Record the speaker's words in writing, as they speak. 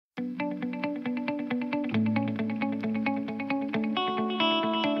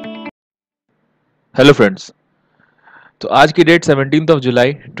Hello friends. तो आज की डेट 17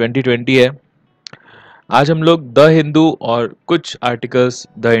 जुलाई 2020 है। आज हम लोग द हिंदू और कुछ आर्टिकल्स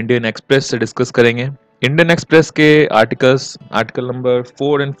द इंडियन एक्सप्रेस से डिस्कस करेंगे। इंडियन एक्सप्रेस के आर्टिकल नंबर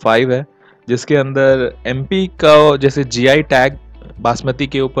 4 और 5 है, जिसके अंदर एमपी का जैसे जीआई टैग बासमती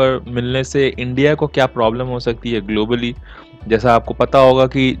के ऊपर मिलने से इंडिया को क्या प्रॉब्लम हो सकती है ग्लोबली। जैसा आपको पता होगा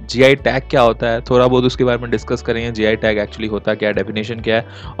कि जीआई टैग क्या होता है, थोड़ा बहुत उसके बारे में डिस्कस करेंगे। जीआई टैग एक्चुअली होता क्या, डेफिनेशन क्या है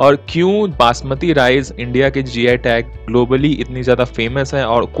और क्यों बासमती राइस इंडिया के जीआई टैग ग्लोबली इतनी ज़्यादा फेमस है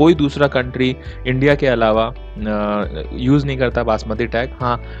और कोई दूसरा कंट्री इंडिया के अलावा यूज़ नहीं करता बासमती टैग।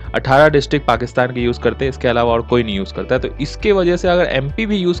 हाँ, 18 डिस्ट्रिक्ट पाकिस्तान के यूज़ करते हैं, इसके अलावा और कोई नहीं यूज़ करता है। तो इसके वजह से अगर एमपी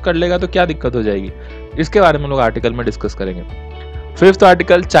भी यूज़ कर लेगा तो क्या दिक्कत हो जाएगी, इसके बारे में लोग आर्टिकल में डिस्कस करेंगे। Fifth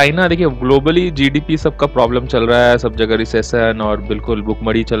article, China. देखिए ग्लोबली जीडीपी सबका प्रॉब्लम चल रहा है, सब जगह रिसेशन और बिल्कुल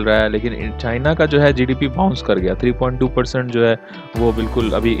भुखमरी चल रहा है, लेकिन चाइना का जो है जीडीपी बाउंस कर गया। 3.2% जो है वो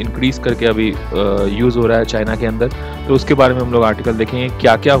बिल्कुल अभी इंक्रीज करके अभी यूज़ हो रहा है चाइना के अंदर। तो उसके बारे में हम लोग आर्टिकल देखेंगे,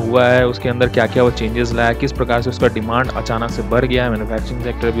 क्या क्या हुआ है उसके अंदर, क्या क्या वो चेंजेस लाया, किस प्रकार से उसका डिमांड अचानक से बढ़ गया है, मैन्युफैक्चरिंग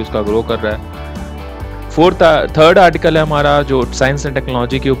सेक्टर भी उसका ग्रो कर रहा है। थर्ड आर्टिकल है हमारा जो साइंस एंड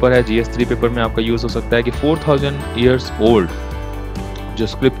टेक्नोलॉजी के ऊपर है। जीएस3 पेपर में आपका यूज़ हो सकता है कि 4000 ईयर्स ओल्ड जो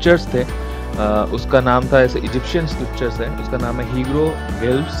स्क्रिप्चर्स थे, उसका नाम था, ऐसे इजिप्शियन स्क्रिप्चर्स है, उसका नाम है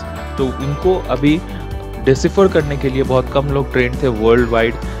hieroglyphs। तो उनको अभी डिसिफर करने के लिए बहुत कम लोग ट्रेंड थे वर्ल्ड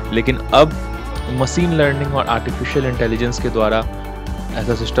वाइड, लेकिन अब मशीन लर्निंग और आर्टिफिशियल इंटेलिजेंस के द्वारा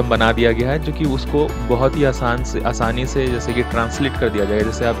ऐसा सिस्टम बना दिया गया है जो कि उसको बहुत ही आसानी से जैसे कि ट्रांसलेट कर दिया जाएगा।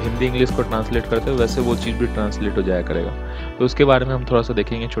 जैसे आप हिंदी इंग्लिश को ट्रांसलेट करते हो वैसे वो चीज़ भी ट्रांसलेट हो जाया करेगा। तो उसके बारे में हम थोड़ा सा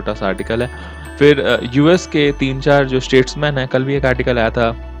देखेंगे, छोटा सा आर्टिकल है। फिर यूएस के 3-4 जो स्टेट्समैन हैं, कल भी एक आर्टिकल आया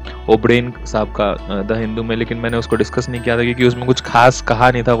था ओब्रेन साहब का द हिंदू में, लेकिन मैंने उसको डिस्कस नहीं किया था क्योंकि उसमें कुछ खास कहा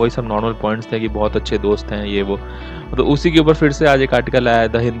नहीं था, वही सब नॉर्मल पॉइंट्स थे कि बहुत अच्छे दोस्त हैं ये वो। तो उसी के ऊपर फिर से आज एक आर्टिकल आया है,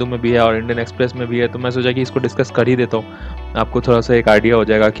 द हिंदू में भी है और इंडियन एक्सप्रेस में भी है। तो मैं सोचा कि इसको डिस्कस कर ही देता हूँ, आपको थोड़ा सा एक आइडिया हो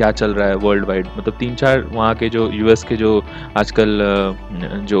जाएगा क्या चल रहा है वर्ल्ड वाइड। मतलब 3-4 वहाँ के जो यूएस के जो आजकल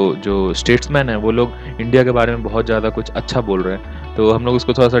जो जो स्टेट्समैन हैं वो लोग इंडिया के बारे में बहुत ज़्यादा कुछ अच्छा बोल रहे हैं। तो हम लोग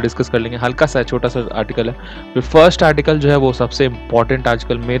उसको थोड़ा सा डिस्कस कर लेंगे, हल्का सा छोटा सा आर्टिकल है। फिर फर्स्ट आर्टिकल जो है वो सबसे इम्पॉर्टेंट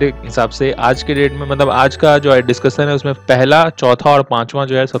आजकल मेरे हिसाब से आज के डेट में, मतलब आज का जो डिस्कशन है उसमें पहला, चौथा और पांचवा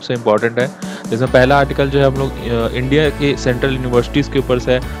जो है सबसे इम्पॉर्टेंट है। जिसमें पहला आर्टिकल जो है हम लोग इंडिया के सेंट्रल यूनिवर्सिटीज़ के ऊपर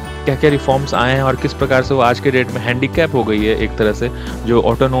से क्या क्या रिफॉर्म्स आए हैं और किस प्रकार से वो आज के डेट में हैंडीकैप हो गई है एक तरह से। जो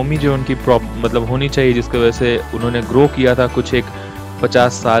ऑटोनॉमी जो उनकी मतलब होनी चाहिए, जिसकी वजह से उन्होंने ग्रो किया था कुछ एक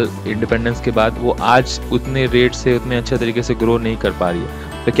 50 साल इंडिपेंडेंस के बाद, वो आज उतने रेट से उतने अच्छे तरीके से ग्रो नहीं कर पा रही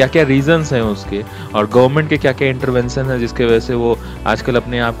है। तो क्या क्या रीजंस हैं उसके और गवर्नमेंट के क्या क्या इंटरवेंशन है जिसके वजह से वो आजकल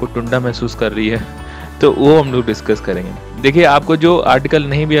अपने आप को टुंडा महसूस कर रही है, तो वो हम लोग डिस्कस करेंगे। देखिए आपको जो आर्टिकल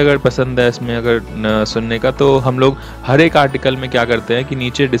नहीं भी अगर पसंद है इसमें अगर सुनने का, तो हम लोग हर एक आर्टिकल में क्या करते हैं कि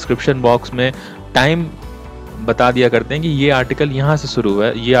नीचे डिस्क्रिप्शन बॉक्स में टाइम बता दिया करते हैं कि ये आर्टिकल यहाँ से शुरू हुआ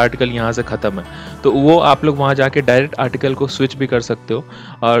है, ये आर्टिकल यहाँ से ख़त्म है। तो वो आप लोग वहाँ जाके डायरेक्ट आर्टिकल को स्विच भी कर सकते हो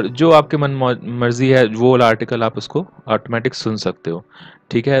और जो आपके मन मर्जी है वो वाला आर्टिकल आप उसको ऑटोमेटिक सुन सकते हो।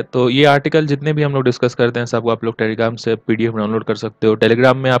 ठीक है, तो ये आर्टिकल जितने भी हम लोग डिस्कस करते हैं सब आप लोग टेलीग्राम से पीडीएफ डाउनलोड कर सकते हो।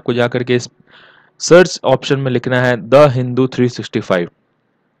 टेलीग्राम में आपको जा करके इस सर्च ऑप्शन में लिखना है द हिंदू 365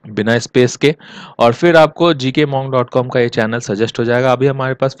 बिना स्पेस के, और फिर आपको gkmonk.com का ये चैनल सजेस्ट हो जाएगा। अभी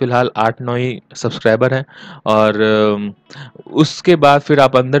हमारे पास फिलहाल 8-9 ही सब्सक्राइबर हैं और उसके बाद फिर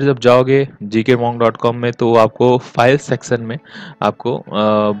आप अंदर जब जाओगे gkmonk.com में तो आपको फाइल सेक्शन में आपको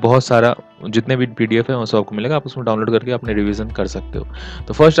बहुत सारा जितने भी पीडीएफ है वो सब आपको मिलेगा, आप उसमें डाउनलोड करके अपने रिवीजन कर सकते हो।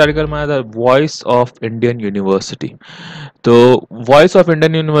 तो फर्स्ट आर्टिकल में आया था वॉइस ऑफ इंडियन यूनिवर्सिटी। तो वॉइस ऑफ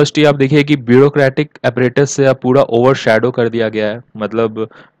इंडियन यूनिवर्सिटी आप देखिए कि ब्यूरोक्रेटिक अपरेटस से अब पूरा ओवरशैडो कर दिया गया है। मतलब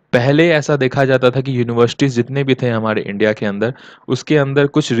पहले ऐसा देखा जाता था कि यूनिवर्सिटीज जितने भी थे हमारे इंडिया के अंदर, उसके अंदर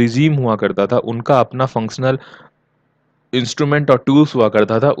कुछ रिजीम हुआ करता था, उनका अपना फंक्शनल इंस्ट्रूमेंट और टूल्स हुआ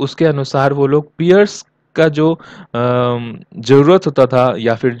करता था, उसके अनुसार वो लोग पीयर्स का जो ज़रूरत होता था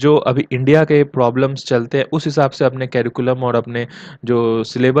या फिर जो अभी इंडिया के प्रॉब्लम्स चलते हैं उस हिसाब से अपने कैरिकुलम और अपने जो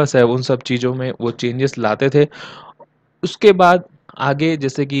सिलेबस है उन सब चीज़ों में वो चेंजेस लाते थे। उसके बाद आगे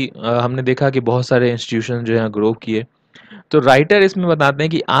जैसे कि हमने देखा कि बहुत सारे इंस्टीट्यूशन जो हैं ग्रो किए। तो राइटर इसमें बताते हैं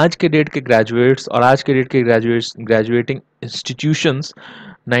कि आज के डेट के ग्रेजुएट्स और आज के डेट के ग्रेजुएटिंग इंस्टीट्यूशंस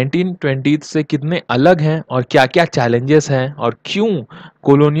 1920 से कितने अलग हैं और क्या-क्या चैलेंजेस हैं और क्यों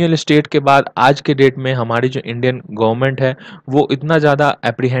कॉलोनियल स्टेट के बाद आज के डेट में हमारी जो इंडियन गवर्नमेंट है वो इतना ज़्यादा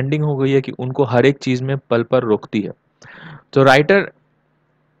एप्रीहेंडिंग हो गई है कि उनको हर एक चीज़ में पल पर रोकती है। तो राइटर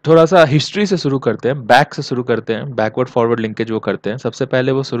थोड़ा सा हिस्ट्री से शुरू करते हैं, बैक से शुरू करते हैं, बैकवर्ड फॉरवर्ड लिंकेज वो करते हैं। सबसे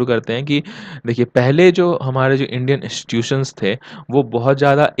पहले वो शुरू करते हैं कि देखिए पहले जो हमारे जो इंडियन इंस्टीट्यूशंस थे वो बहुत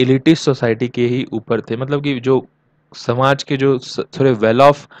ज़्यादा एलिटिस्ट सोसाइटी के ही ऊपर थे। मतलब कि जो समाज के जो थोड़े वेल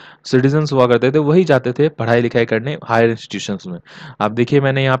ऑफ सिटीजन्स हुआ करते थे वही जाते थे पढ़ाई लिखाई करने हायर इंस्टीट्यूशंस में। आप देखिए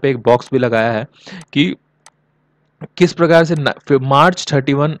मैंने यहाँ पे एक बॉक्स भी लगाया है कि किस प्रकार से मार्च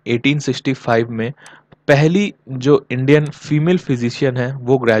 31 1865 में पहली जो इंडियन फीमेल फिजिशियन है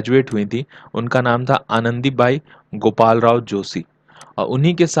वो ग्रेजुएट हुई थी। उनका नाम था आनंदीबाई गोपाल राव जोशी। और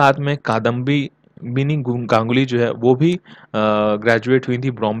उन्हीं के साथ में कादम्बी मिनी गांगुली जो है वो भी ग्रेजुएट हुई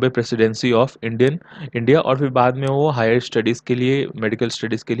थी बॉम्बे प्रेसिडेंसी ऑफ इंडिया। और फिर बाद में वो हायर स्टडीज़ के लिए मेडिकल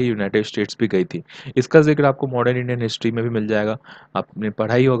स्टडीज़ के लिए यूनाइटेड स्टेट्स भी गई थी। इसका जिक्र आपको मॉडर्न इंडियन हिस्ट्री में भी मिल जाएगा, आपने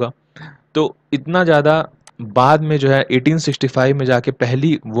पढ़ा ही होगा। तो इतना ज़्यादा बाद में जो है 1865 में जाके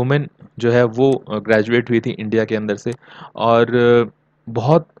पहली वुमेन जो है वो ग्रेजुएट हुई थी इंडिया के अंदर से। और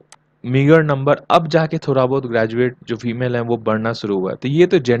बहुत मीगर नंबर अब जाके थोड़ा बहुत ग्रेजुएट जो फीमेल हैं वो बढ़ना शुरू हुआ है। तो ये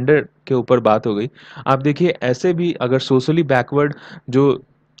तो जेंडर के ऊपर बात हो गई। आप देखिए ऐसे भी अगर सोशली बैकवर्ड जो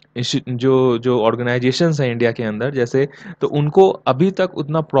जो ऑर्गेनाइजेशंस हैं इंडिया के अंदर जैसे, तो उनको अभी तक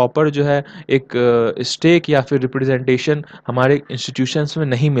उतना प्रॉपर जो है एक स्टेक या फिर रिप्रेजेंटेशन हमारे इंस्टीट्यूशंस में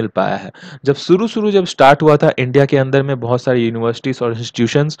नहीं मिल पाया है। जब शुरू जब स्टार्ट हुआ था इंडिया के अंदर में बहुत सारी यूनिवर्सिटीज़ और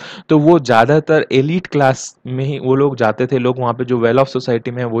इंस्टीट्यूशंस, तो वो ज़्यादातर एलीट क्लास में ही वो लोग जाते थे, लोग वहाँ पे जो वेल ऑफ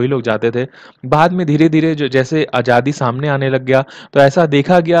सोसाइटी में है वही लोग जाते थे। बाद में धीरे धीरे जो जैसे आज़ादी सामने आने लग गया तो ऐसा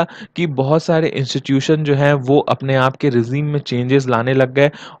देखा गया कि बहुत सारे इंस्टीट्यूशन जो हैं वो अपने आप के रिजीम में चेंजेस लाने लग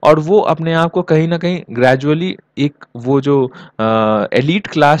गए और वो अपने आप को कहीं ना कहीं ग्रेजुअली एक वो जो एलीट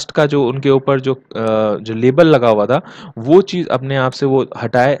क्लास का जो उनके ऊपर जो लेबल लगा हुआ था वो चीज़ अपने आप से वो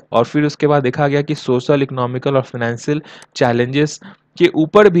हटाए। और फिर उसके बाद देखा गया कि सोशल इकोनॉमिकल और फाइनेंशियल चैलेंजेस के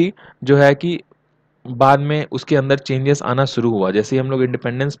ऊपर भी जो है कि बाद में उसके अंदर चेंजेस आना शुरू हुआ। जैसे ही हम लोग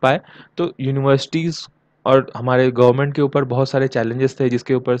इंडिपेंडेंस पाए तो यूनिवर्सिटीज़ और हमारे गवर्नमेंट के ऊपर बहुत सारे चैलेंजेस थे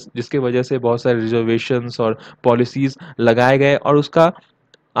जिसके वजह से बहुत सारे रिजर्वेशंस और पॉलिसीज़ लगाए गए और उसका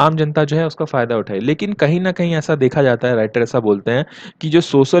आम जनता जो है उसका फ़ायदा उठाए। लेकिन कहीं न कहीं ऐसा देखा जाता है, राइटर ऐसा बोलते हैं कि जो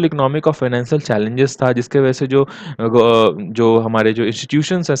सोशल, इकोनॉमिक और फाइनेंशियल चैलेंजेस था जिसके वजह से जो हमारे जो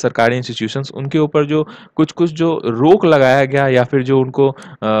इंस्टीट्यूशंस हैं, सरकारी इंस्टीट्यूशंस, उनके ऊपर जो कुछ-कुछ जो रोक लगाया गया या फिर जो उनको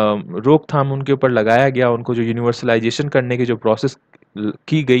रोकथाम उनके ऊपर लगाया गया, उनको जो यूनिवर्सलाइज़ेशन करने की जो प्रोसेस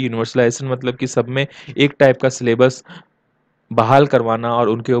की गई, यूनिवर्सलाइज़ेशन मतलब कि सब में एक टाइप का सिलेबस बहाल करवाना और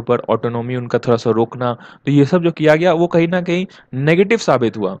उनके ऊपर ऑटोनॉमी उनका थोड़ा-सा रोकना, तो ये सब जो किया गया वो कहीं न कहीं नेगेटिव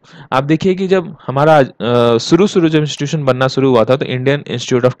साबित हुआ। आप देखिए कि जब हमारा शुरू-शुरू जब इंस्टीट्यूशन बनना शुरू हुआ था तो इंडियन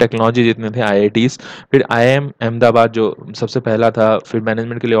इंस्टीट्यूट ऑफ टेक्नोलॉजी जितने थे आईआईटीज़, फिर आईआईएम अहमदाबाद जो सबसे पहला था, फिर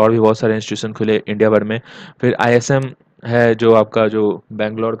मैनेजमेंट के लिए और भी बहुत सारे इंस्टीट्यूशन खुले इंडिया भर में, फिर आईएसएम है जो आपका जो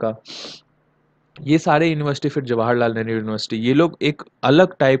बैंगलोर का, ये सारे यूनिवर्सिटी, फिर जवाहरलाल नेहरू यूनिवर्सिटी, ये लोग एक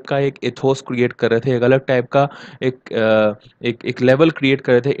अलग टाइप का एक एथोस क्रिएट कर रहे थे, एक अलग टाइप का एक लेवल क्रिएट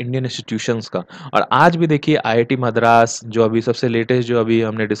कर रहे थे इंडियन इंस्टीट्यूशंस का। और आज भी देखिए आईआईटी मद्रास जो अभी सबसे लेटेस्ट, जो अभी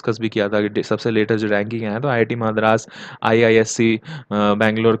हमने डिस्कस भी किया था कि सबसे लेटेस्ट जो रैंकिंग है, तो आईआईटी मद्रास, आईआईएससी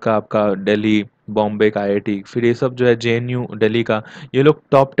बैंगलोर का, आपका दिल्ली, बॉम्बे का आईआईटी, फिर ये सब जो है जेएनयू दिल्ली का, ये लोग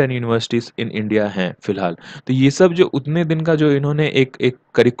टॉप 10 यूनिवर्सिटीज़ इन इंडिया हैं फिलहाल। तो ये सब जो उतने दिन का जो इन्होंने एक एक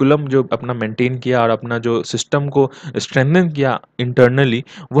करिकुलम जो अपना मेंटेन किया और अपना जो सिस्टम को स्ट्रेंथन किया इंटरनली,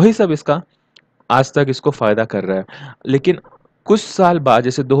 वही सब इसका आज तक इसको फ़ायदा कर रहा है। लेकिन कुछ साल बाद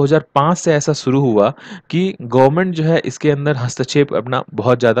जैसे 2005 से ऐसा शुरू हुआ कि गवर्नमेंट जो है इसके अंदर हस्तक्षेप अपना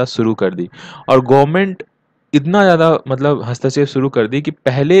बहुत ज़्यादा शुरू कर दी। और गवर्नमेंट इतना ज़्यादा मतलब हस्तक्षेप शुरू कर दी कि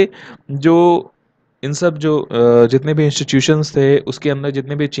पहले जो इन सब जो जितने भी इंस्टीट्यूशंस थे उसके अंदर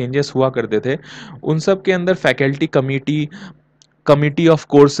जितने भी चेंजेस हुआ करते थे, उन सब के अंदर faculty committee, committee of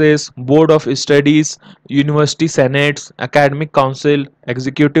courses, board of studies, university सेनेट्स, academic council,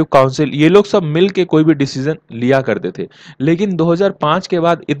 executive council, ये लोग सब मिल के कोई भी डिसीजन लिया करते थे। लेकिन 2005 के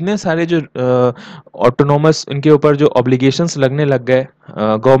बाद इतने सारे जो ऑटोनोमस इनके ऊपर जो ऑब्लिगेशंस लगने लग गए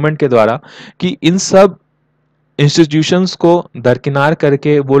गवर्नमेंट के द्वारा, कि इन सब इंस्टीट्यूशंस को दरकिनार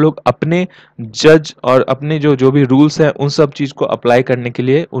करके वो लोग अपने जज और अपने जो जो भी रूल्स हैं उन सब चीज़ को अप्लाई करने के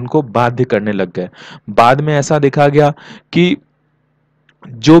लिए उनको बाध्य करने लग गए। बाद में ऐसा देखा गया कि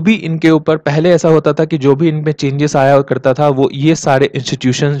जो भी इनके ऊपर पहले ऐसा होता था कि जो भी इनमें चेंजेस आया करता था वो ये सारे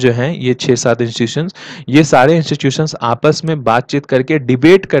इंस्टीट्यूशंस जो हैं, ये 6-7 इंस्टीट्यूशंस, ये सारे इंस्टीट्यूशंस आपस में बातचीत करके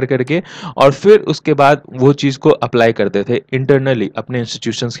डिबेट कर करके और फिर उसके बाद वो चीज़ को अप्लाई करते थे इंटरनली अपने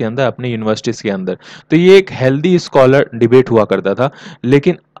इंस्टीट्यूशंस के अंदर, अपने यूनिवर्सिटीज़ के अंदर। तो ये एक हेल्दी स्कॉलर डिबेट हुआ करता था।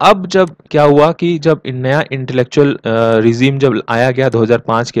 लेकिन अब जब क्या हुआ कि जब नया इंटेलेक्चुअल रिजीम जब आया गया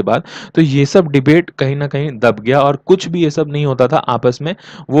 2005 के बाद, तो ये सब डिबेट कहीं ना कहीं दब गया और कुछ भी ये सब नहीं होता था आपस में।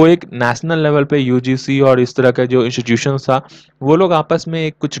 वो एक नेशनल लेवल पे यूजीसी और इस तरह का जो इंस्टीट्यूशंस था वो लोग आपस में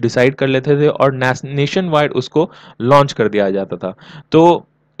एक कुछ डिसाइड कर लेते थे और नेशन वाइड उसको लॉन्च कर दिया जाता था। तो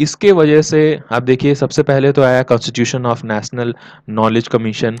इसके वजह से आप देखिए, सबसे पहले तो आया constitution of national knowledge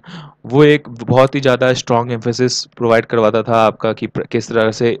commission. वो एक बहुत ही ज़्यादा स्ट्रॉन्ग एम्फेसिस प्रोवाइड करवाता था आपका कि किस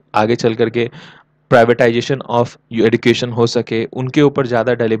तरह से आगे चल करके प्राइवेटाइजेशन ऑफ एजुकेशन हो सके। उनके ऊपर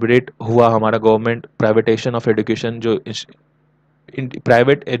ज़्यादा डेलिब्रेट हुआ हमारा गवर्नमेंट। प्राइवेटाइजेशन ऑफ एजुकेशन जो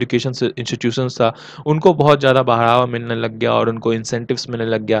प्राइवेट एजुकेशन इंस्टीट्यूशंस था, उनको बहुत ज़्यादा बढ़ावा मिलने लग गया और उनको इंसेंटिव्स मिलने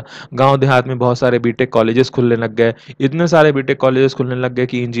लग गया। गांव देहात में बहुत सारे बीटेक कॉलेजेस खुलने लग गए। इतने सारे बीटेक कॉलेजेस खुलने लग गए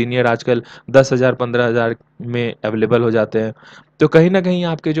कि इंजीनियर आजकल 10,000 15,000 में अवेलेबल हो जाते हैं। तो कहीं ना कहीं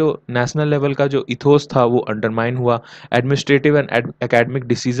आपके जो नेशनल लेवल का जो इथोस था वो अंडरमाइन हुआ। एडमिनिस्ट्रेटिव एंड एकेडमिक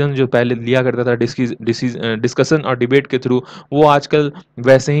डिसीजन जो पहले लिया करता था डिस्कशन और डिबेट के थ्रू, वो आजकल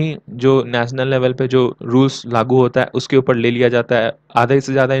वैसे ही जो नेशनल लेवल पे जो रूल्स लागू होता है उसके ऊपर ले लिया जाता है। आधे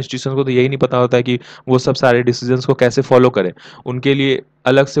से ज़्यादा इंस्टीट्यूशन को तो यही नहीं पता होता है कि वो सब सारे डिसीजंस को कैसे फॉलो करें। उनके लिए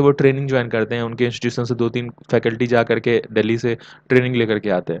अलग से वो ट्रेनिंग ज्वाइन करते हैं, उनके इंस्टीट्यूशन से 2-3 फैकल्टी जा करके दिल्ली से ट्रेनिंग लेकर के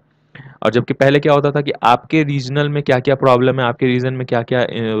आते हैं। और जबकि पहले क्या होता था कि आपके रीजनल में क्या क्या प्रॉब्लम है, आपके रीजन में क्या क्या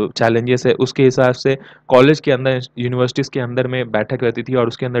चैलेंजेस है, उसके हिसाब से कॉलेज के अंदर यूनिवर्सिटीज़ के अंदर में बैठक रहती थी और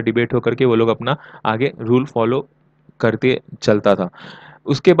उसके अंदर डिबेट होकर के वो लोग अपना आगे रूल फॉलो करते चलता था।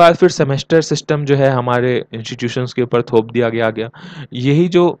 उसके बाद फिर सेमेस्टर सिस्टम जो है हमारे इंस्टीट्यूशंस के ऊपर थोप दिया गया। यही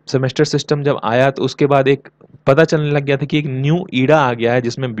जो सेमेस्टर सिस्टम जब आया तो उसके बाद एक पता चलने लग गया था कि एक न्यू ईरा आ गया है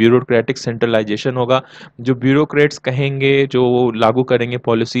जिसमें ब्यूरोक्रेटिक सेंट्रलाइजेशन होगा। जो ब्यूरोक्रेट्स कहेंगे, जो वो लागू करेंगे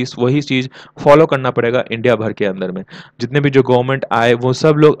पॉलिसीज, वही चीज़ फॉलो करना पड़ेगा इंडिया भर के अंदर में। जितने भी जो गवर्नमेंट आए वो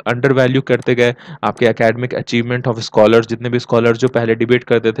सब लोग अंडर वैल्यू करते गए आपके एकेडमिक अचीवमेंट ऑफ स्कॉलर्स। जितने भी स्कॉलर्स जो पहले डिबेट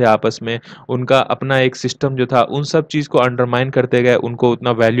करते थे आपस में, उनका अपना एक सिस्टम जो था, उन सब चीज़ को अंडरमाइन करते गए, उनको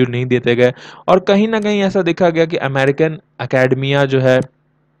उतना वैल्यू नहीं देते गए। और कहीं ना कहीं ऐसा देखा गया कि अमेरिकन अकेडमिया जो है,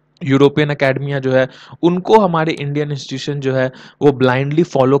 यूरोपियन अकेडमिया जो है, उनको हमारे इंडियन इंस्टीट्यूशन जो है वो ब्लाइंडली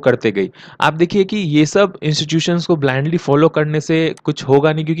फॉलो करते गई। आप देखिए कि ये सब इंस्टीट्यूशंस को ब्लाइंडली फॉलो करने से कुछ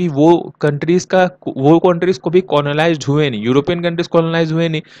होगा नहीं, क्योंकि वो कंट्रीज को भी कॉलोनाइज्ड हुए नहीं। यूरोपियन कंट्रीज कॉलोनाइज हुए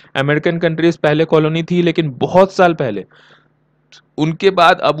नहीं। अमेरिकन कंट्रीज पहले कॉलोनी थी लेकिन बहुत साल पहले, उनके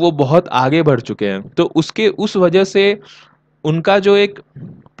बाद अब वो बहुत आगे बढ़ चुके हैं। तो उसके उस वजह से उनका जो एक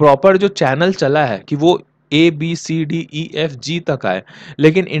प्रॉपर जो चैनल चला है कि वो ABCDEFG तक आए।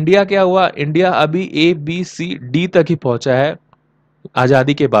 लेकिन इंडिया क्या हुआ, इंडिया अभी ABCD तक ही पहुंचा है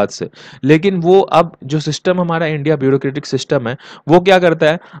आज़ादी के बाद से। लेकिन वो अब जो सिस्टम हमारा इंडिया ब्यूरोक्रेटिक सिस्टम है, वो क्या करता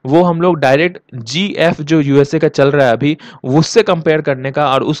है, वो हम लोग डायरेक्ट GF जो यूएसए का चल रहा है अभी, उससे कंपेयर करने का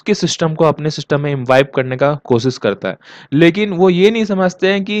और उसके सिस्टम को अपने सिस्टम में इम्वाइब करने का कोशिश करता है। लेकिन वो ये नहीं समझते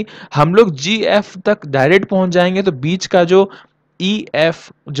हैं कि हम लोग GF तक डायरेक्ट पहुंच जाएंगे तो बीच का जो EF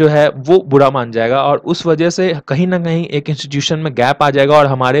जो है वो बुरा मान जाएगा और उस वजह से कहीं ना कहीं एक इंस्टीट्यूशन में गैप आ जाएगा और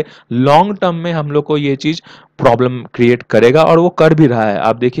हमारे लॉन्ग टर्म में हम लोग को ये चीज़ प्रॉब्लम क्रिएट करेगा। और वो कर भी रहा है।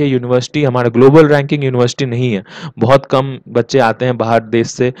 आप देखिए, यूनिवर्सिटी हमारा ग्लोबल रैंकिंग यूनिवर्सिटी नहीं है। बहुत कम बच्चे आते हैं बाहर देश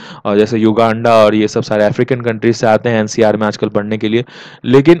से, और जैसे युगांडा और ये सब सारे अफ्रीकन कंट्रीज से आते हैं एनसीआर में आजकल पढ़ने के लिए।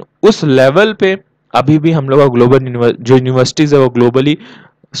 लेकिन उस लेवल पे अभी भी हम लोग का ग्लोबल जो यूनिवर्सिटीज़ है वो ग्लोबली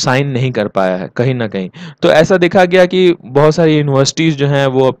साइन नहीं कर पाया है कहीं ना कहीं। तो ऐसा देखा गया कि बहुत सारी यूनिवर्सिटीज़ जो हैं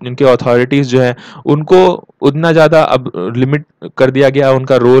वो उनके अथॉरिटीज़ जो हैं उनको उतना ज़्यादा अब लिमिट कर दिया गया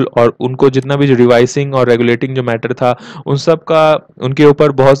उनका रोल, और उनको जितना भी जो रिवाइसिंग और रेगुलेटिंग जो मैटर था उन सब का उनके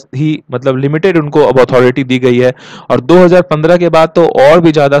ऊपर बहुत ही मतलब लिमिटेड उनको अब अथॉरिटी दी गई है। और 2015 के बाद तो और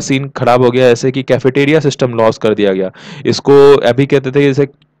भी ज़्यादा सीन खराब हो गया, जैसे कि कैफेटेरिया सिस्टम लॉस कर दिया गया। इसको अभी कहते थे जैसे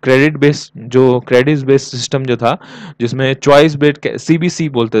क्रेडिट बेस्ड सिस्टम जो था, जिसमें चॉइस बेस्ड CBC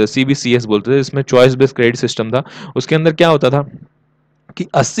बोलते थे, CBCS बोलते थे, इसमें चॉइस बेस्ड क्रेडिट सिस्टम था। उसके अंदर क्या होता था कि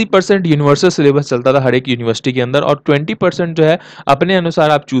 80% यूनिवर्सल सिलेबस चलता था हर एक यूनिवर्सिटी के अंदर, और 20% जो है अपने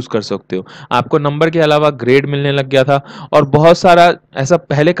अनुसार आप चूज कर सकते हो। आपको नंबर के अलावा ग्रेड मिलने लग गया था। और बहुत सारा ऐसा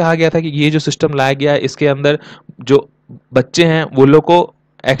पहले कहा गया था कि ये जो सिस्टम लाया गया है इसके अंदर जो बच्चे हैं वो लोग को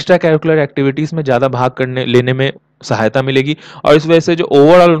एक्स्ट्रा करिकुलर एक्टिविटीज़ में ज़्यादा भाग करने लेने में सहायता मिलेगी, और इस वजह से जो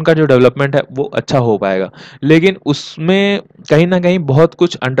ओवरऑल उनका जो डेवलपमेंट है वो अच्छा हो पाएगा। लेकिन उसमें कहीं ना कहीं बहुत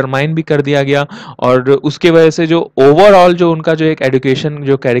कुछ अंडरमाइन भी कर दिया गया, और उसके वजह से जो ओवरऑल जो उनका जो एक एजुकेशन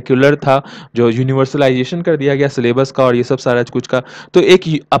जो करिकुलर था, जो यूनिवर्सलाइजेशन कर दिया गया सिलेबस का और ये सब सारा कुछ का, तो एक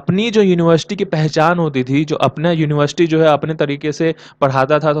अपनी जो यूनिवर्सिटी की पहचान होती थी, जो अपना यूनिवर्सिटी जो है अपने तरीके से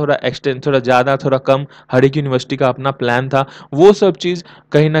पढ़ाता था, थोड़ा एक्सटेंड, थोड़ा ज़्यादा थोड़ा कम, हर एक यूनिवर्सिटी का अपना प्लान था, वो सब चीज़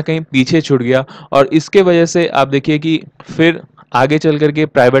कहीं ना कहीं पीछे छूट गया। और इसके वजह से आप देखिए कि फिर आगे चल करके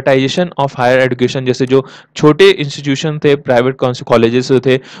प्राइवेटाइजेशन ऑफ हायर एजुकेशन, जैसे जो छोटे इंस्टीट्यूशन थे, प्राइवेट कॉलेजेस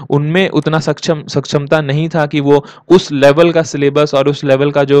थे, उनमें उतना सक्षमता नहीं था कि वो उस लेवल का सिलेबस और उस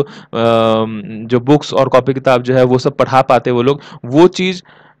लेवल का जो बुक्स और कॉपी किताब जो है वो सब पढ़ा पाते वो लोग। वो चीज़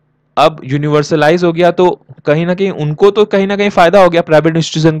अब यूनिवर्सलाइज हो गया, तो कहीं ना कहीं उनको तो कहीं ना कहीं फायदा हो गया प्राइवेट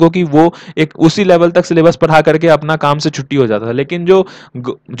इंस्टीट्यूशन को, कि वो एक उसी लेवल तक सिलेबस पढ़ा करके अपना काम से छुट्टी हो जाता था। लेकिन जो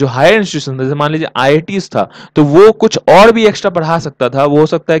हायर इंस्टीट्यूशन, जैसे मान लीजिए आईआईटीज था, तो वो कुछ और भी एक्स्ट्रा पढ़ा सकता था। वो हो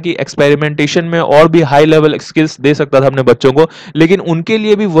सकता है कि एक्सपेरिमेंटेशन में और भी हाई लेवल स्किल्स दे सकता था अपने बच्चों को, लेकिन उनके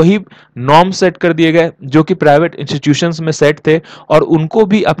लिए भी वही नॉर्म सेट कर दिए गए जो कि प्राइवेट इंस्टीट्यूशंस में सेट थे, और उनको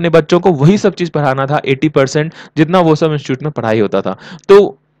भी अपने बच्चों को वही सब चीज़ पढ़ाना था 80% जितना वो सब इंस्टीट्यूट में पढ़ाई होता था।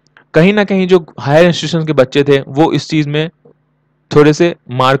 तो कहीं ना कहीं जो हायर इंस्टीट्यूशन के बच्चे थे वो इस चीज में थोड़े से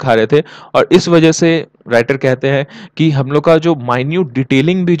मार खा रहे थे, और इस वजह से राइटर कहते हैं कि हम लोग का जो माइन्यूट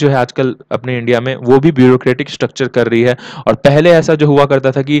डिटेलिंग भी जो है आजकल अपने इंडिया में, वो भी ब्यूरोक्रेटिक स्ट्रक्चर कर रही है। और पहले ऐसा जो हुआ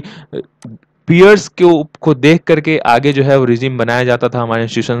करता था कि पीयर्स को देख करके आगे जो है वो रिजीम बनाया जाता था हमारे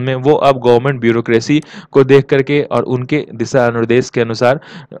इंस्टीट्यूशन में, वो अब गवर्नमेंट ब्यूरोक्रेसी को देख करके और उनके दिशा निर्देश के अनुसार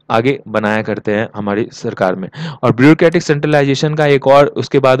आगे बनाया करते हैं हमारी सरकार में। और ब्यूरोक्रेटिक सेंट्रलाइजेशन का एक और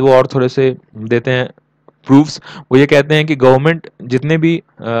उसके बाद वो और थोड़े से देते हैं प्रूफ्स। वो ये कहते हैं कि गवर्नमेंट जितने भी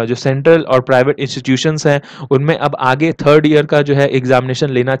जो सेंट्रल और प्राइवेट इंस्टीट्यूशंस हैं, उनमें अब आगे थर्ड ईयर का जो है एग्जामिनेशन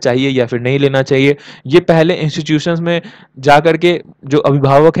लेना चाहिए या फिर नहीं लेना चाहिए, ये पहले इंस्टीट्यूशंस में जा करके जो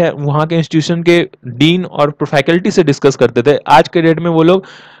अभिभावक है वहाँ के इंस्टीट्यूशन के डीन और फैकल्टी से डिस्कस करते थे। आज के डेट में वो लोग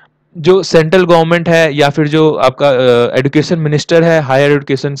जो सेंट्रल गवर्नमेंट है या फिर जो आपका एजुकेशन मिनिस्टर है हायर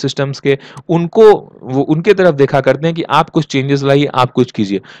एजुकेशन सिस्टम्स के, उनको वो उनके तरफ देखा करते हैं कि आप कुछ चेंजेस लाइए, आप कुछ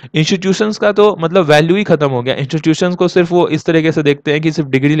कीजिए। इंस्टीट्यूशंस का तो मतलब वैल्यू ही खत्म हो गया। इंस्टीट्यूशंस को सिर्फ वो इस तरीके से देखते हैं कि सिर्फ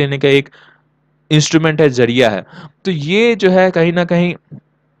डिग्री लेने का एक इंस्ट्रूमेंट है, जरिया है। तो ये जो है कहीं ना कहीं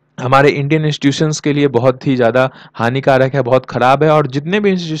हमारे इंडियन इंस्टीट्यूशंस के लिए बहुत ही ज़्यादा हानिकारक है, बहुत ख़राब है। और जितने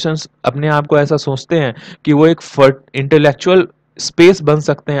भी इंस्टीट्यूशंस अपने आप को ऐसा सोचते हैं कि वो एक इंटेलेक्चुअल स्पेस बन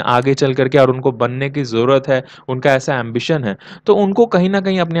सकते हैं आगे चल करके, और उनको बनने की ज़रूरत है, उनका ऐसा एम्बिशन है, तो उनको कहीं ना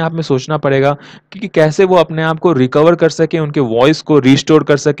कहीं अपने आप में सोचना पड़ेगा कि कैसे वो अपने आप को रिकवर कर सके, उनके वॉइस को रिस्टोर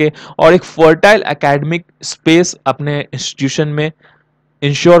कर सके, और एक फर्टाइल एकेडमिक स्पेस अपने इंस्टीट्यूशन में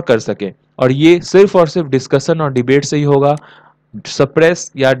इंश्योर कर सके। और ये सिर्फ और सिर्फ डिस्कशन और डिबेट से ही होगा।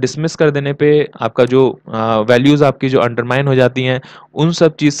 सप्रेस या डिसमिस कर देने पे आपका जो वैल्यूज आपकी जो अंडरमाइन हो जाती हैं, उन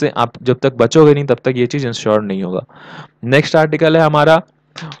सब चीज़ से आप जब तक बचोगे नहीं तब तक ये चीज़ इंश्योर नहीं होगा। नेक्स्ट आर्टिकल है हमारा,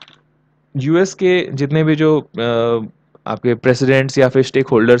 यूएस के जितने भी जो आपके प्रेसिडेंट्स या फिर स्टेक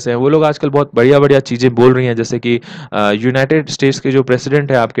होल्डर्स हैं, वो लोग आजकल बहुत बढ़िया बढ़िया चीज़ें बोल रही हैं। जैसे कि यूनाइटेड स्टेट्स के जो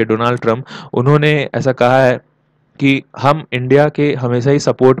प्रेसिडेंट है आपके डोनाल्ड ट्रम्प, उन्होंने ऐसा कहा है कि हम इंडिया के हमेशा ही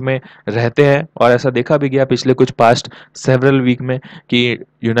सपोर्ट में रहते हैं। और ऐसा देखा भी गया पिछले कुछ पास्ट सेवरल वीक में कि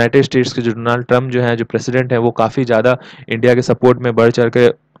यूनाइटेड स्टेट्स के जो डोनाल्ड ट्रम्प जो है जो प्रेसिडेंट है, वो काफ़ी ज़्यादा इंडिया के सपोर्ट में बढ़ चढ़ के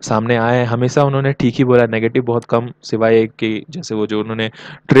सामने आए हैं। हमेशा उन्होंने ठीक ही बोला, नेगेटिव बहुत कम, सिवाय एक कि जैसे वो जो उन्होंने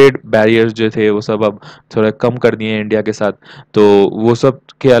ट्रेड बैरियर्स जो थे वो सब अब थोड़ा कम कर दिए हैं इंडिया के साथ। तो वो सब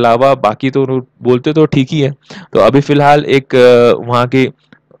के अलावा बाकी तो बोलते तो ठीक ही है। तो अभी फिलहाल एक वहाँ की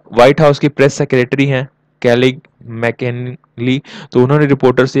व्हाइट हाउस की प्रेस सेक्रेटरी हैं कैली मैकेनली, तो उन्होंने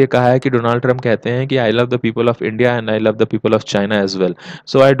रिपोर्टर से ये कहा है कि डोनाल्ड ट्रम्प कहते हैं कि I love the people of India and I love the people of China as well,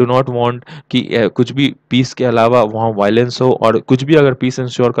 so I do not want कि कुछ भी पीस के अलावा वहाँ वायलेंस हो, और कुछ भी अगर पीस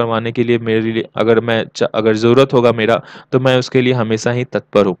इंश्योर करवाने के लिए मेरे लिए अगर ज़रूरत होगा मेरा, तो मैं उसके लिए हमेशा ही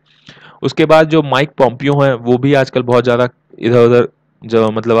तत्पर हूँ। उसके बाद जो माइक पॉम्पियो हैं, वो भी आजकल बहुत ज़्यादा इधर उधर,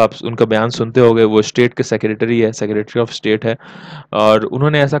 जो मतलब आप उनका बयान सुनते होंगे, वो स्टेट के सेक्रेटरी है, सेक्रेटरी ऑफ स्टेट है। और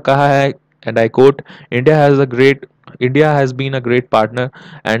उन्होंने ऐसा कहा है, and I quote, India has been a great partner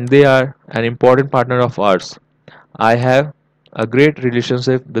and they are an important partner of hours. I have a great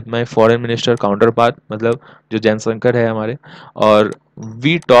relationship with my foreign minister counter part, मतलब जो जयशंकर है हमारे। और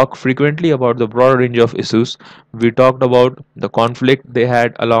we talk frequently about the broad range of issues. We talked about the conflict they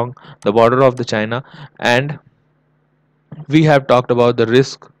had along the border of the China, and we have talked about the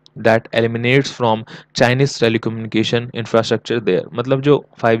risk that eliminates from Chinese telecommunication infrastructure there। मतलब जो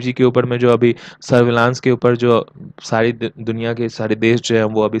 5G के ऊपर में जो अभी surveillance के ऊपर जो सारी दुनिया के सारे देश जो हैं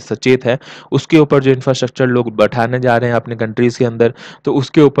वो अभी सचेत है, उसके ऊपर जो इंफ्रास्ट्रक्चर लोग बैठाने जा रहे हैं अपने कंट्रीज़ के अंदर, तो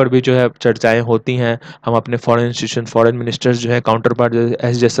उसके ऊपर भी जो है चर्चाएं होती हैं। हम अपने फॉरेन इंस्टीट्यूशन, फॉरेन मिनिस्टर्स जो है काउंटर पार्ट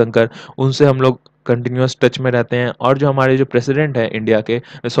एस जयशंकर, उनसे हम लोग कंटिन्यूस टच में रहते हैं। और जो हमारे जो प्रेसिडेंट हैं इंडिया के,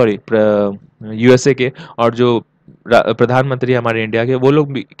 सॉरी यूएसए के, और जो प्रधानमंत्री हमारे इंडिया के, वो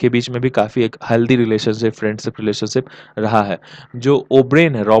लोग के बीच में भी काफ़ी एक हेल्दी रिलेशनशिप, फ्रेंडशिप रिलेशनशिप रहा है। जो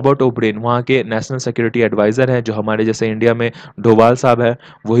ओब्रेन है, रॉबर्ट ओब्रेन, वहाँ के नेशनल सिक्योरिटी एडवाइज़र हैं, जो हमारे जैसे इंडिया में डोभाल साहब है,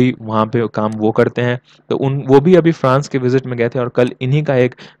 वही वहाँ पे काम वो करते हैं। तो वो भी अभी फ्रांस के विजिट में गए थे, और कल इन्हीं का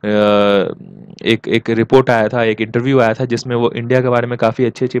एक रिपोर्ट आया था, एक इंटरव्यू आया था, जिसमें वो इंडिया के बारे में काफ़ी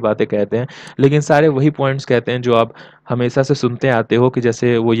अच्छी अच्छी बातें कहते हैं। लेकिन सारे वही पॉइंट्स कहते हैं जो आप हमेशा से सुनते आते हो, कि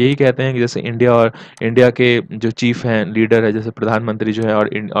जैसे वो यही कहते हैं कि जैसे इंडिया के जो चीफ हैं, लीडर है, जैसे प्रधानमंत्री जो है,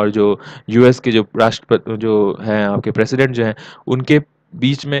 और जो यूएस के जो राष्ट्रपति जो हैं आपके प्रेसिडेंट जो हैं, उनके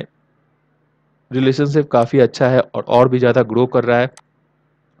बीच में रिलेशनशिप काफ़ी अच्छा है और भी ज़्यादा ग्रो कर रहा है।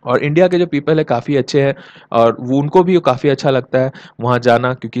 और इंडिया के जो पीपल है काफ़ी अच्छे हैं और वो उनको भी काफ़ी अच्छा लगता है वहाँ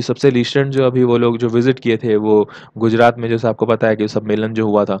जाना, क्योंकि सबसे रिसेंट जो अभी वो लोग जो विजिट किए थे वो गुजरात में, जैसे आपको पता है कि सम्मेलन जो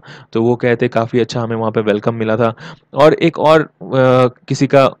हुआ था, तो वो कहते काफ़ी अच्छा हमें वहाँ पे वेलकम मिला था। और एक और किसी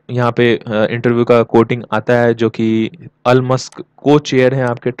का यहाँ पे इंटरव्यू का कोटिंग आता है जो कि अल मस्क को चेयर हैं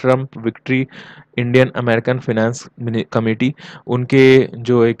आपके Trump victory Indian American finance committee, उनके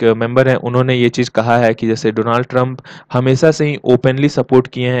जो एक मेंबर हैं, उन्होंने ये चीज़ कहा है कि जैसे डोनाल्ड ट्रंप हमेशा से ही ओपनली सपोर्ट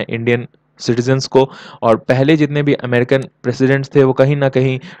किए हैं इंडियन सिटीजन्स को, और पहले जितने भी अमेरिकन प्रेसिडेंट्स थे वो कहीं ना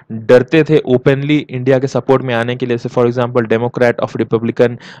कहीं डरते थे ओपनली इंडिया के सपोर्ट में आने के लिए। जैसे for example Democrat of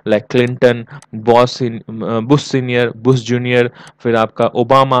Republican like Clinton, Bush senior, Bush junior, फिर आपका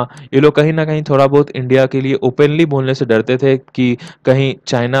ओबामा, ये लोग कहीं ना कहीं थोड़ा बहुत इंडिया के लिए ओपनली बोलने से डरते थे कि कहीं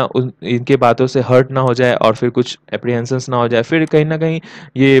चाइना इनके बातों से हर्ट ना हो जाए और फिर कुछ एप्रीहेंशंस ना हो जाए। फिर कहीं ना कहीं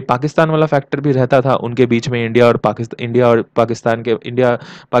ये पाकिस्तान वाला फैक्टर भी रहता था उनके बीच में, इंडिया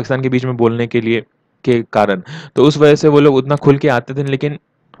पाकिस्तान के बीच में बोलने के लिए के कारण, तो उस वजह से वो लोग उतना खुल के आते थे। लेकिन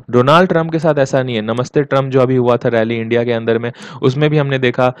डोनाल्ड ट्रंप के साथ ऐसा नहीं है। नमस्ते ट्रंप जो अभी हुआ था रैली इंडिया के अंदर में, उसमें भी हमने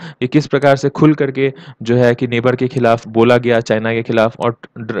देखा कि किस प्रकार से खुल करके जो है कि नेबर के खिलाफ बोला गया, चाइना के खिलाफ, और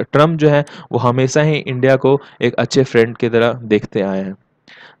ट्रंप जो है वो हमेशा ही इंडिया को एक अच्छे फ्रेंड की तरह देखते आए हैं।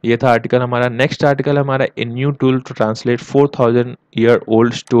 ये था आर्टिकल हमारा। नेक्स्ट आर्टिकल हमारा, a new tool to translate 4000 year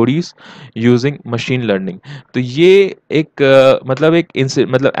old stories using machine learning. तो ये एक मतलब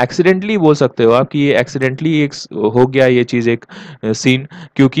मतलब एक्सीडेंटली बोल सकते हो आप कि ये एक्सीडेंटली एक हो गया ये चीज़, एक सीन,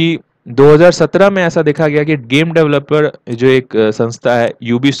 क्योंकि 2017 में ऐसा देखा गया कि गेम डेवलपर जो एक संस्था है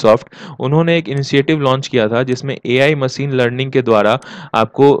यूबीसॉफ्ट, उन्होंने एक इनिशिएटिव लॉन्च किया था जिसमें एआई मशीन लर्निंग के द्वारा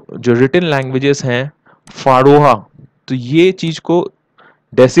आपको जो रिटन लैंग्वेजेस हैं फारोहा, तो ये चीज़ को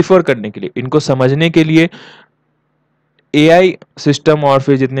डेसिफर करने के लिए, इनको समझने के लिए एआई सिस्टम और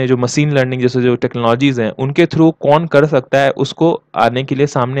फिर जितने जो मशीन लर्निंग जैसे जो टेक्नोलॉजीज हैं उनके थ्रू कौन कर सकता है उसको आने के लिए,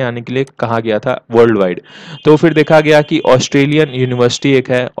 सामने आने के लिए कहा गया था वर्ल्ड वाइड। तो फिर देखा गया कि ऑस्ट्रेलियन यूनिवर्सिटी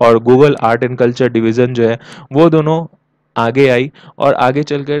एक है और Google art and culture division जो है वो दोनों आगे आई और आगे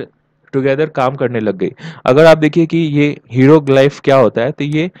चलकर टुगेदर काम करने लग गई। अगर आप देखिए कि ये हीरोग्लाइफ क्या होता है, तो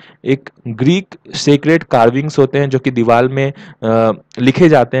ये एक ग्रीक सेक्रेट कार्विंग्स होते हैं जो कि दीवार में लिखे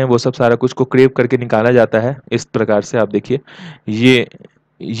जाते हैं, वो सब सारा कुछ को क्रेव करके निकाला जाता है। इस प्रकार से आप देखिए, ये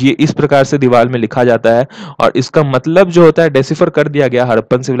ये इस प्रकार से दीवार में लिखा जाता है और इसका मतलब जो होता है डेसिफर कर दिया गया।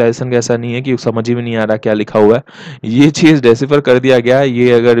 हड़प्पन सिविलाइजेशन का ऐसा नहीं है कि समझ ही में नहीं आ रहा क्या लिखा हुआ है, ये चीज डेसिफर कर दिया गया है।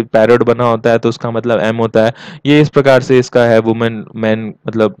 ये अगर पैरोट बना होता है तो उसका मतलब एम होता है, ये इस प्रकार से इसका है वुमेन मैन,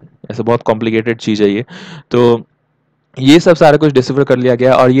 मतलब ऐसा बहुत कॉम्प्लिकेटेड चीज है ये। तो ये सब सारा कुछ डिसिफर कर लिया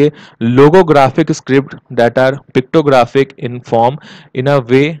गया और ये logographic script that are pictographic in form in a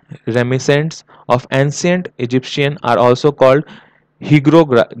way रेमिसेंट्स of ancient Egyptian are also called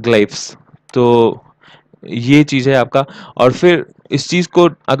हीरोग्लाइफ्स। तो ये चीज़ है आपका। और फिर इस चीज़ को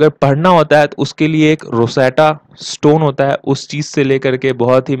अगर पढ़ना होता है तो उसके लिए एक रोसेटा स्टोन होता है, उस चीज़ से लेकर के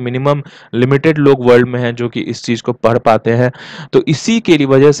बहुत ही मिनिमम लिमिटेड लोग वर्ल्ड में हैं जो कि इस चीज़ को पढ़ पाते हैं। तो इसी के लिए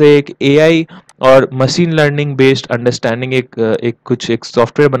वजह से एक एआई और मशीन लर्निंग बेस्ड अंडरस्टैंडिंग एक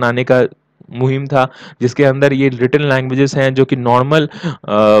सॉफ्टवेयर बनाने का मुहिम था, जिसके अंदर ये रिटन लैंग्वेजेस हैं जो कि नॉर्मल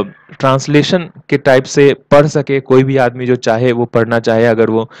ट्रांसलेशन के टाइप से पढ़ सके, कोई भी आदमी जो चाहे वो पढ़ना चाहे अगर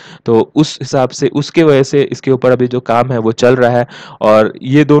वो, तो उस हिसाब से उसके वजह से इसके ऊपर अभी जो काम है वो चल रहा है। और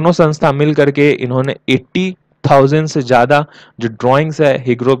ये दोनों संस्था मिल करके इन्होंने 80,000 से ज़्यादा जो ड्राइंग्स है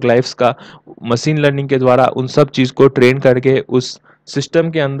हीरोग्लाइफ्स का मशीन लर्निंग के द्वारा उन सब चीज़ को ट्रेन करके उस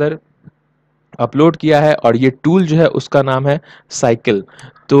सिस्टम के अंदर अपलोड किया है। और ये टूल जो है उसका नाम है साइकिल।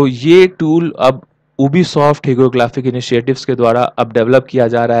 तो ये टूल अब उबीसॉफ्ट हीरोग्राफिक इनिशिएटिव्स के द्वारा अब डेवलप किया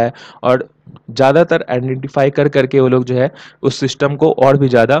जा रहा है और ज़्यादातर आइडेंटिफाई कर करके वो लोग जो है उस सिस्टम को और भी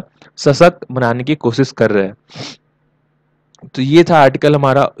ज़्यादा सशक्त बनाने की कोशिश कर रहे हैं। तो ये था आर्टिकल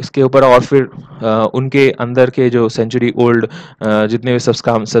हमारा इसके ऊपर। और फिर उनके अंदर के जो सेंचुरी ओल्ड जितने भी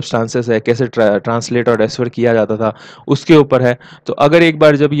सब्सटेंसेस है कैसे ट्रांसलेट और डेसिफर किया जाता था उसके ऊपर है। तो अगर एक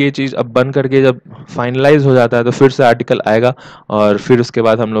बार जब ये चीज़ अब बन करके जब फाइनलाइज हो जाता है तो फिर से आर्टिकल आएगा और फिर उसके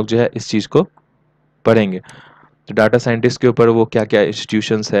बाद हम लोग जो है इस चीज़ को पढ़ेंगे। तो डाटा साइंटिस्ट के ऊपर वो क्या क्या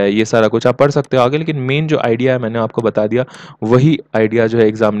इंस्टीट्यूशंस है ये सारा कुछ आप पढ़ सकते हो आगे, लेकिन मेन जो आइडिया है मैंने आपको बता दिया, वही आइडिया जो है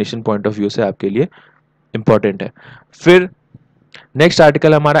एग्जामिनेशन पॉइंट ऑफ व्यू से आपके लिए इंपॉर्टेंट है। फिर नेक्स्ट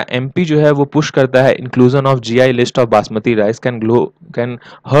आर्टिकल हमारा, एमपी जो है वो पुश करता है inclusion of GI list of basmati rice can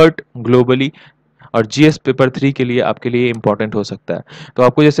hurt globally और जीएस पेपर 3 के लिए आपके लिए इंपॉर्टेंट हो सकता है। तो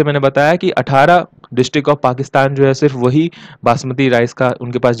आपको जैसे मैंने बताया कि 18 डिस्ट्रिक्ट ऑफ पाकिस्तान जो है सिर्फ वही बासमती राइस का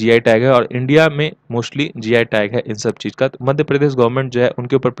उनके पास जीआई टैग है, और इंडिया में मोस्टली जीआई टैग है इन सब चीज़ का। तो मध्य प्रदेश गवर्नमेंट जो है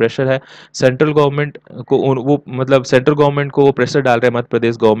उनके ऊपर प्रेशर है, सेंट्रल गवर्नमेंट को वो मतलब सेंट्रल गवर्नमेंट को वो प्रेशर डाल रहे हैं मध्य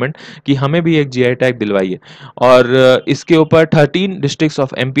प्रदेश गवर्नमेंट कि हमें भी एक जीआई टैग दिलवाइए। और इसके ऊपर 13 डिस्ट्रिक्ट्स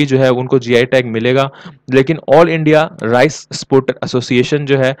ऑफ एमपी जो है उनको जीआई टैग मिलेगा, लेकिन all India rice exporter association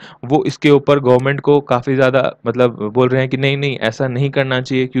जो है वो इसके ऊपर गवर्नमेंट को काफ़ी ज़्यादा मतलब बोल रहे हैं कि नहीं नहीं ऐसा नहीं करना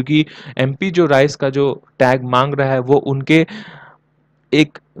चाहिए, क्योंकि एमपी जो राइस का जो टैग मांग रहा है वो उनके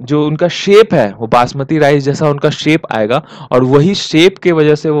एक जो उनका शेप है वो बासमती राइस जैसा उनका शेप आएगा, और वही शेप के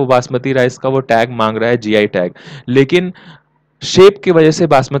वजह से वो बासमती राइस का वो टैग मांग रहा है जीआई टैग। लेकिन शेप की वजह से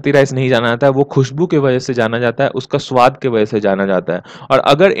बासमती राइस नहीं जाना जाता है, वो खुशबू की वजह से जाना जाता है, उसका स्वाद की वजह से जाना जाता है। और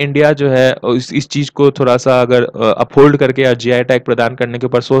अगर इंडिया जो है इस चीज़ को थोड़ा सा अगर अपहोल्ड करके या जीआई टैग प्रदान करने के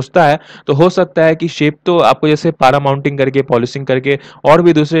ऊपर सोचता है, तो हो सकता है कि शेप तो आपको जैसे पारा माउंटिंग करके पॉलिशिंग करके और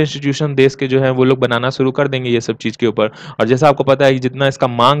भी दूसरे इंस्टीट्यूशन देश के जो है वो लोग बनाना शुरू कर देंगे ये सब चीज़ के ऊपर। और जैसा आपको पता है कि जितना इसका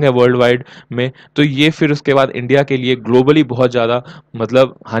मांग है वर्ल्ड वाइड में, तो ये फिर उसके बाद इंडिया के लिए ग्लोबली बहुत ज़्यादा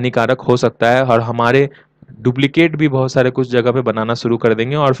मतलब हानिकारक हो सकता है, और हमारे डुप्लीकेट भी बहुत सारे कुछ जगह पे बनाना शुरू कर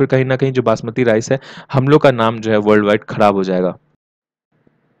देंगे, और फिर कहीं ना कहीं जो बासमती राइस है हम लोग का नाम जो है वर्ल्ड वाइड खराब हो जाएगा।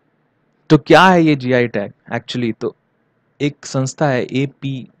 तो क्या है ये जीआई टैग एक्चुअली? तो एक संस्था है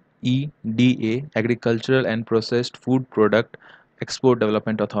APEDA, agricultural and processed food product export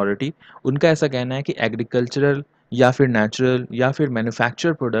development authority. उनका ऐसा कहना है कि एग्रीकल्चरल या फिर नेचुरल या फिर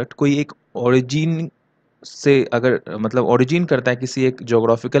मैन्युफैक्चर प्रोडक्ट कोई एक ओरिजिन से अगर मतलब ओरिजिन करता है किसी एक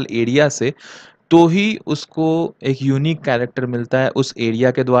जोग्राफिकल एरिया से, तो ही उसको एक यूनिक कैरेक्टर मिलता है उस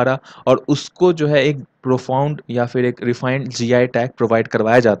एरिया के द्वारा, और उसको जो है एक प्रोफाउंड या फिर एक रिफाइंड जीआई टैग प्रोवाइड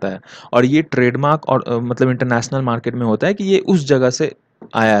करवाया जाता है। और ये ट्रेडमार्क और मतलब इंटरनेशनल मार्केट में होता है कि ये उस जगह से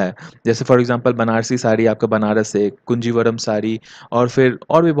आया है। जैसे फॉर एग्जांपल बनारसी साड़ी आपका बनारस से, कुंजीवरम साड़ी, और फिर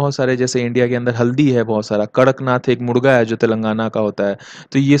और भी बहुत सारे, जैसे इंडिया के अंदर हल्दी है बहुत सारा, कड़कनाथ एक मुर्गा है जो तेलंगाना का होता है।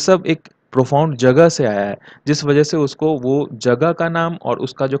 तो ये सब एक प्रोफाउंड जगह से आया है, जिस वजह से उसको वो जगह का नाम और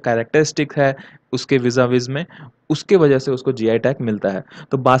उसका जो कैरेक्टरिस्टिक है उसके विज़ाविज़ में, उसके वजह से उसको जीआई टैग मिलता है।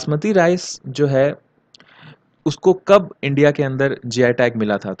 तो बासमती राइस जो है उसको कब इंडिया के अंदर जीआई टैग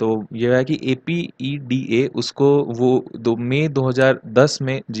मिला था? तो ये है कि APEDA उसको वो मई 2010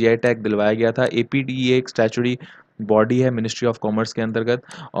 में जीआई टैग दिलवाया गया था। APEDA एक स्टैचुटरी बॉडी है मिनिस्ट्री ऑफ कॉमर्स के अंतर्गत,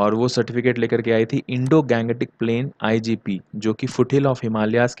 और वो सर्टिफिकेट लेकर के आई थी इंडो गैंगेटिक प्लेन IGP, जो कि फुटहिल ऑफ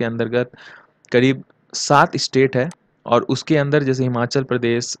हिमालयाज के अंतर्गत करीब 7 स्टेट है, और उसके अंदर जैसे Himachal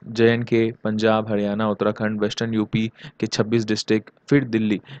Pradesh, JNK, Punjab, Haryana, Uttarakhand, western UP के 26 डिस्ट्रिक्ट, फिर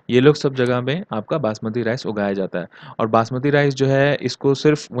दिल्ली, ये लोग सब जगह में आपका बासमती राइस उगाया जाता है। और बासमती राइस जो है इसको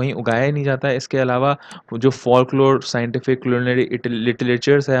सिर्फ वहीं उगाया ही नहीं जाता है, इसके अलावा वो जो फॉल्कलोर, साइंटिफिक, कुलिनरी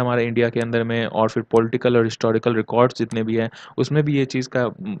लिटरेचर्स है हमारे इंडिया के अंदर में, और फिर पॉलिटिकल और हिस्टोरिकल रिकॉर्ड्स जितने भी हैं उसमें भी ये चीज़ का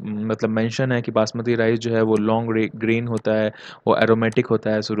मतलब मेंशन है कि बासमती राइस जो है वो लॉन्ग ग्रेन होता है, वो एरोमेटिक होता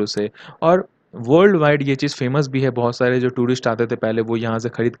है शुरू से। और वर्ल्ड वाइड ये चीज़ फेमस भी है, बहुत सारे जो टूरिस्ट आते थे पहले वो यहाँ से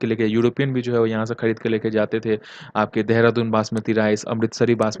खरीद के लेके, यूरोपियन भी जो है वो यहाँ से खरीद के लेके जाते थे। आपके देहरादून बासमती राइस,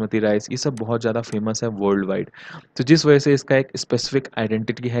 अमृतसरी बासमती राइस, ये सब बहुत ज़्यादा फेमस है वर्ल्ड वाइड। तो जिस वजह से इसका एक स्पेसिफिक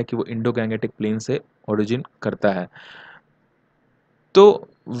आइडेंटिटी है कि वो इंडो गैंगेटिक प्लेन से ओरिजिन करता है। तो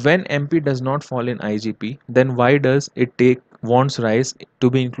when MP does not fall in IGP, then why does it take wants rice to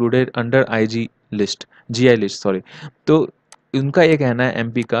be included under IG list, GI list, sorry. तो उनका ये कहना है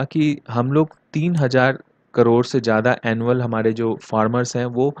एमपी का कि हम लोग 3,000 करोड़ से ज़्यादा एनुअल हमारे जो फार्मर्स हैं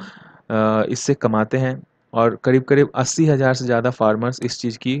वो इससे कमाते हैं, और करीब करीब 80,000 से ज़्यादा फार्मर्स इस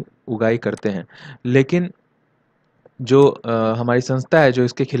चीज़ की उगाई करते हैं। लेकिन जो हमारी संस्था है जो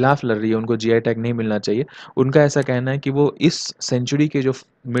इसके खिलाफ लड़ रही है, उनको जीआई टैग नहीं मिलना चाहिए। उनका ऐसा कहना है कि वो इस सेंचुरी के जो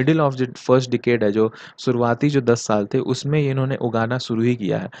middle of the first decade है, जो शुरुआती जो 10 साल थे उसमें इन्होंने उगाना शुरू ही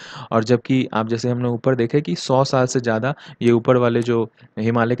किया है। और जबकि आप जैसे हमने ऊपर देखे कि 100 साल से ज़्यादा ये ऊपर वाले जो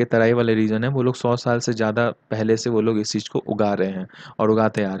हिमालय के तराई वाले रीजन है वो लोग 100 साल से ज़्यादा पहले से वो लोग इस चीज़ को उगा रहे हैं और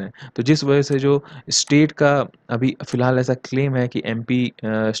उगाते आ रहे हैं। तो जिस वजह से जो स्टेट का अभी फ़िलहाल ऐसा क्लेम है कि एमपी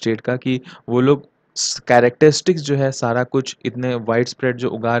स्टेट का कि वो लोग कैरेक्टरिस्टिक्स जो है सारा कुछ इतने वाइड स्प्रेड जो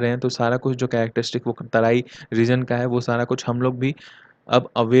उगा रहे हैं, तो सारा कुछ जो कैरेक्टरिस्टिक वो तराई रीजन का है वो सारा कुछ हम लोग भी अब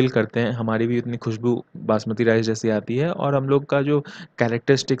अवेल करते हैं। हमारी भी इतनी खुशबू बासमती राइस जैसी आती है, और हम लोग का जो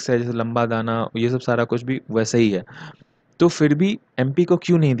कैरेक्टरिस्टिक्स है जैसे लंबा दाना, ये सब सारा कुछ भी वैसे ही है। तो फिर भी एमपी को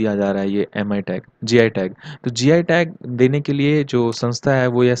क्यों नहीं दिया जा रहा है ये एमआई टैग, जीआई टैग? तो जीआई टैग देने के लिए जो संस्था है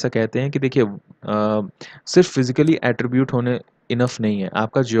वो ऐसा कहते हैं कि देखिए सिर्फ फिजिकली एट्रीब्यूट होने इनफ नहीं है,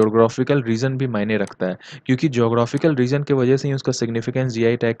 आपका जियोग्राफिकल रीजन भी मायने रखता है, क्योंकि जियोग्राफिकल रीजन की वजह से ही उसका सिग्निफिकेंस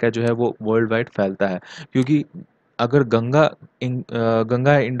जीआई टैग का जो है वो वर्ल्ड वाइड फैलता है। क्योंकि अगर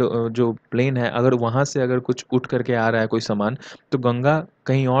गंगा इंडो जो प्लेन है, अगर वहाँ से अगर कुछ उठ करके आ रहा है कोई सामान, तो गंगा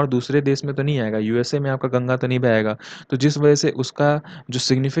कहीं और दूसरे देश में तो नहीं आएगा, यूएसए में आपका गंगा तो नहीं बहेगा। तो जिस वजह से उसका जो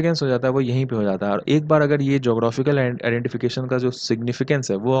सिग्निफिकेंस हो जाता है वो यहीं पे हो जाता है। और एक बार अगर ये जोग्राफिकल आइडेंटिफिकेशन का जो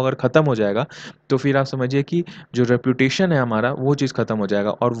सिग्निफिकेंस है वो अगर ख़त्म हो जाएगा, तो फिर आप समझिए कि जो रेपुटेशन है हमारा वो चीज़ ख़त्म हो जाएगा।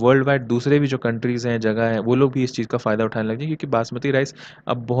 और वर्ल्ड वाइड दूसरे भी जो कंट्रीज़ हैं, जगह हैं, वो लोग भी इस चीज़ का फ़ायदा उठाने लग जाएंगे, क्योंकि बासमती राइस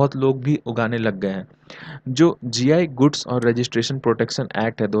अब बहुत लोग भी उगाने लग गए हैं। जो जीआई गुड्स और रजिस्ट्रेशन प्रोटेक्शन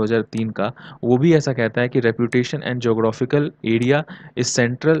एक्ट है 2003 का, वो भी ऐसा कहता है कि reputation and geographical area is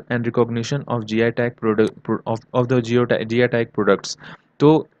central and recognition of GI tag product of the GI tag products.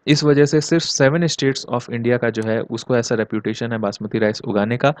 तो इस वजह से सिर्फ 7 स्टेट्स ऑफ इंडिया का जो है उसको ऐसा रेप्यूटेशन है बासमती राइस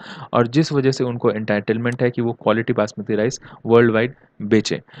उगाने का, और जिस वजह से उनको एंटाइटलमेंट है कि वो quality basmati rice world wide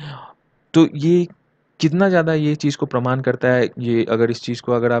बेचें। तो ये कितना ज़्यादा ये चीज़ को प्रमाण करता है, ये अगर इस चीज़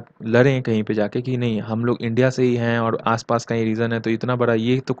को अगर आप लड़ें कहीं पे जाके कि नहीं हम लोग इंडिया से ही हैं और आसपास का ही रीज़न है, तो इतना बड़ा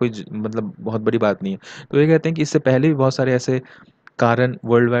ये तो कोई मतलब बहुत बड़ी बात नहीं है। तो ये कहते हैं कि इससे पहले भी बहुत सारे ऐसे कारण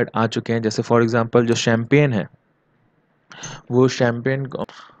वर्ल्ड वाइड आ चुके हैं, जैसे फॉर एग्जांपल जो शैम्पेन है, वो शैम्पेन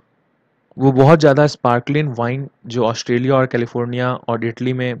वो बहुत ज़्यादा स्पार्कलिंग वाइन जो ऑस्ट्रेलिया और कैलिफोर्निया और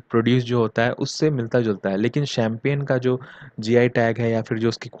इटली में प्रोड्यूस जो होता है उससे मिलता जुलता है, लेकिन शैम्पेन का जो जीआई टैग है या फिर जो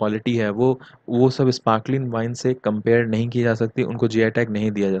उसकी क्वालिटी है वो सब स्पार्कलिंग वाइन से कंपेयर नहीं की जा सकती, उनको जीआई टैग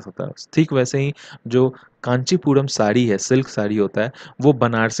नहीं दिया जा सकता। ठीक वैसे ही जो कांचीपुरम साड़ी है, सिल्क साड़ी होता है, वो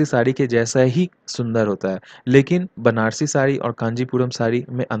बनारसी साड़ी के जैसा ही सुंदर होता है, लेकिन बनारसी साड़ी और कांचीपुरम साड़ी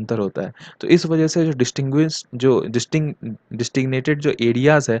में अंतर होता है। तो इस वजह से जो डिस्टिंगनेटेड जो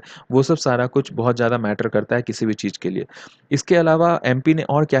एरियाज़ है, वो सब सारा कुछ बहुत ज़्यादा मैटर करता है किसी भी चीज़ के लिए। इसके अलावा एमपी ने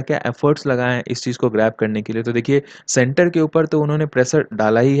और क्या-क्या एफर्ट्स लगाए हैं इस चीज़ को ग्रैब करने के लिए, तो देखिए सेंटर के ऊपर तो उन्होंने प्रेशर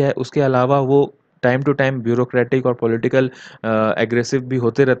डाला ही है, उसके अलावा वो टाइम टू टाइम ब्यूरोक्रेटिक और पॉलिटिकल एग्रेसिव भी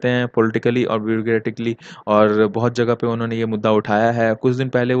होते रहते हैं, पॉलिटिकली और ब्यूरोक्रेटिकली, और बहुत जगह पे उन्होंने ये मुद्दा उठाया है। कुछ दिन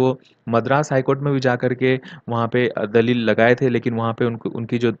पहले वो मद्रास हाई कोर्ट में भी जा कर के वहाँ पे दलील लगाए थे, लेकिन वहाँ पे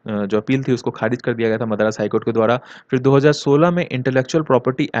उनकी जो अपील थी उसको खारिज कर दिया गया था मद्रास हाई कोर्ट के द्वारा। फिर 2016 में इंटेलेक्चुअल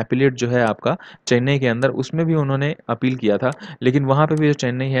प्रॉपर्टी एपिलेट जो है आपका चेन्नई के अंदर, उसमें भी उन्होंने अपील किया था, लेकिन वहाँ पे भी जो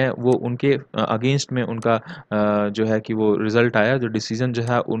चेन्नई है वो उनके अगेंस्ट में उनका जो है कि वो रिजल्ट आया, जो डिसीजन जो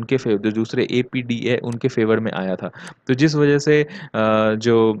है उनके जो दूसरे एपीडीए उनके फेवर में आया था। तो जिस वजह से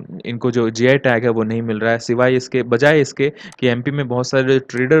जो इनको जो जीआई टैग है वो नहीं मिल रहा है, सिवाय इसके बजाय इसके कि एमपी में बहुत सारे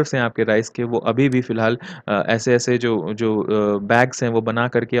ट्रेडर्स हैं आपके राइस के, वो अभी भी फिलहाल ऐसे ऐसे जो जो बैग्स हैं वो बना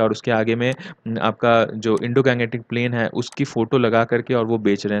करके और उसके आगे में आपका जो इंडो गैंगेटिक प्लेन है उसकी फ़ोटो लगा करके और वो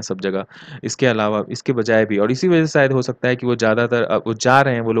बेच रहे हैं सब जगह। इसके अलावा इसके बजाय भी, और इसी वजह से शायद हो सकता है कि वो ज़्यादातर वो चाह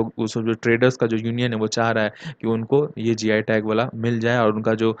रहे हैं, वो लोग उस जो ट्रेडर्स का जो यूनियन है वो चाह रहा है कि उनको ये जीआई टैग वाला मिल जाए, और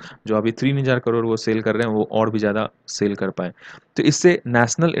उनका जो जो अभी 3000 करोड़ वो सेल कर रहे हैं वो और भी ज़्यादा सेल कर पाएँ। तो इससे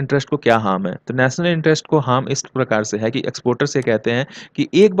नेशनल इंटरेस्ट को क्या हार्म है? तो नेशनल इंटरेस्ट को हार्म इस प्रकार से है कि एक्सपोर्टर से कहते हैं कि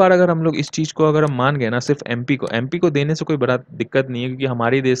एक बार अगर हम लोग इस चीज़ को अगर हम मान गए ना, सिर्फ एमपी को देने से कोई बड़ा दिक्कत नहीं है, क्योंकि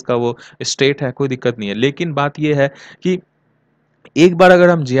हमारे ही देश का वो स्टेट है, कोई दिक्कत नहीं है। लेकिन बात ये है कि एक बार अगर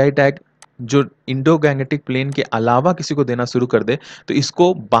हम जीआई टैग जो इंडो गैंगेटिक प्लेन के अलावा किसी को देना शुरू कर दे, तो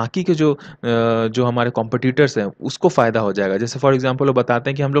इसको बाकी के जो हमारे कॉम्पिटिटर्स हैं उसको फ़ायदा हो जाएगा। जैसे फॉर एग्जांपल वो बताते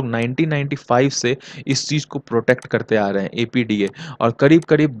हैं कि हम लोग 1995 से इस चीज़ को प्रोटेक्ट करते आ रहे हैं, एपीडीए, और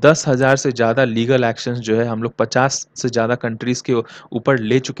करीब-करीब 10,000 से ज़्यादा लीगल एक्शंस जो है हम लोग 50 से ज़्यादा कंट्रीज़ के ऊपर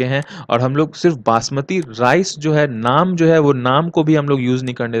ले चुके हैं। और हम लोग सिर्फ बासमती राइस जो है, नाम जो है वो नाम को भी हम लोग यूज़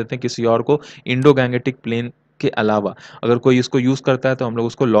नहीं करने देते किसी और को, इंडो गैंगेटिक प्लेन के अलावा। अगर कोई इसको यूज़ करता है तो हम लोग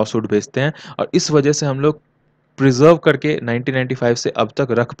उसको लॉ सूट भेजते हैं, और इस वजह से हम लोग प्रिजर्व करके 1995 से अब तक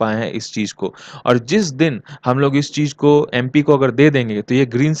रख पाए हैं इस चीज़ को। और जिस दिन हम लोग इस चीज़ को एमपी को अगर दे देंगे तो ये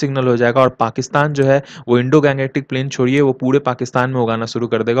ग्रीन सिग्नल हो जाएगा, और पाकिस्तान जो है वो इंडो गैंगेटिक प्लेन छोड़िए, वो पूरे पाकिस्तान में उगाना शुरू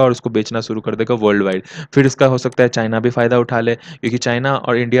कर देगा और उसको बेचना शुरू कर देगा वर्ल्ड वाइड। फिर इसका हो सकता है चाइना भी फ़ायदा उठा ले, क्योंकि चाइना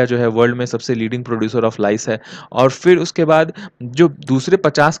और इंडिया जो है वर्ल्ड में सबसे लीडिंग प्रोड्यूसर ऑफ राइस है। और फिर उसके बाद जो दूसरे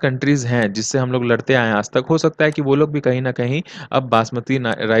 50 कंट्रीज़ हैं जिससे हम लोग लड़ते आए हैं आज तक, हो सकता है कि वो लोग भी कहीं ना कहीं अब बासमती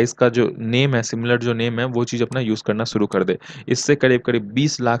राइस का जो नेम है, सिमिलर जो नेम है, वो चीज़ अपना यूज़ करना शुरू कर दे। इससे करीब-करीब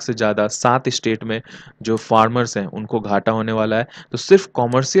 20 लाख से ज़्यादा 7 स्टेट में जो फार्मर्स हैं उनको घाटा होने वाला है। तो सिर्फ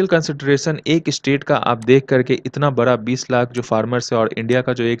कॉमर्शियल कंसिडरेशन एक स्टेट का आप देख करके इतना बड़ा 20 लाख जो फार्मर्स है, और इंडिया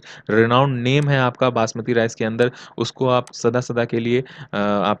का जो एक रिनाउंड नेम है आपका बासमती राइस के अंदर, उसको आप सदा-सदा के लिए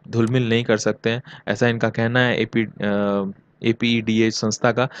आप धूल-मिल नहीं कर सकते हैं। ऐसा इनका कहना है एपीईडीए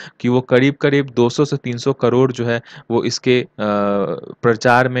संस्था का, कि वो करीब-करीब 200 से 300 करोड़ जो है वो इसके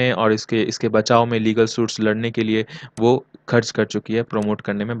प्रचार में और इसके इसके बचाव में लीगल सूट्स लड़ने के लिए वो खर्च कर चुकी है प्रमोट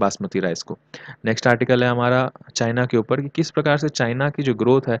करने में बासमती राइस को। नेक्स्ट आर्टिकल है हमारा चाइना के ऊपर कि किस प्रकार से चाइना की जो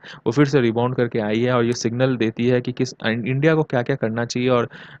ग्रोथ है वो फिर से रिबाउंड करके आई है और ये सिग्नल देती है कि किस इंडिया को क्या क्या करना चाहिए और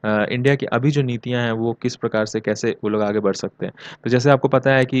इंडिया की अभी जो नीतियां हैं वो किस प्रकार से कैसे वो लोग आगे बढ़ सकते हैं। तो जैसे आपको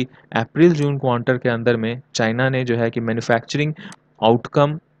पता है कि अप्रैल जून क्वार्टर के अंदर में चाइना ने जो है कि मैन्युफैक्चरिंग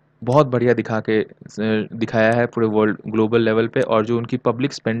आउटकम बहुत बढ़िया दिखाया है पूरे वर्ल्ड ग्लोबल लेवल पे, और जो उनकी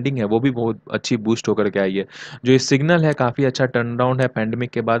पब्लिक स्पेंडिंग है वो भी बहुत अच्छी बूस्ट होकर के आई है। जो ये सिग्नल है काफ़ी अच्छा टर्न अराउंड है पैंडेमिक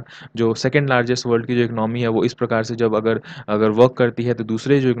के बाद। जो सेकंड लार्जेस्ट वर्ल्ड की जो इकोनॉमी है वो इस प्रकार से जब अगर अगर वर्क करती है तो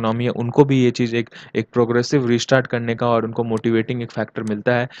दूसरे जो इकोनॉमी है उनको भी ये चीज़ एक एक प्रोग्रेसिव रिस्टार्ट करने का और उनको मोटिवेटिंग एक फैक्टर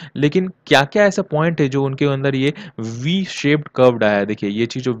मिलता है। लेकिन क्या क्या ऐसा पॉइंट है जो उनके अंदर ये वी शेप्ड कर्व्ड आया है? देखिए ये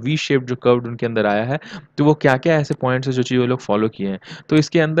चीज़ जो वी शेप्ड जो कर्व्ड उनके अंदर आया है, तो वो क्या क्या ऐसे पॉइंट्स है जो चीज़ वो लोग फॉलो किए हैं। तो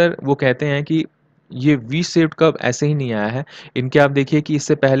इसके अंदर वो कहते हैं कि ये वी शेप्ड कर्व ऐसे ही नहीं आया है। इनके आप देखिए कि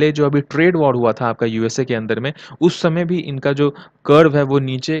इससे पहले जो अभी ट्रेड वॉर हुआ था आपका यूएसए के अंदर में, उस समय भी इनका जो कर्व है वो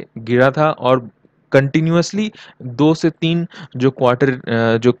नीचे गिरा था और कंटिन्यूअसली 2 से 3 जो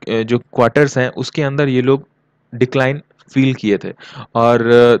जो क्वार्टर्स हैं उसके अंदर ये लोग डिक्लाइन फील किए थे। और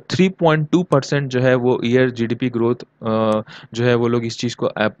 3.2% जो है वो ईयर जीडीपी ग्रोथ जो है वो लोग इस चीज़ को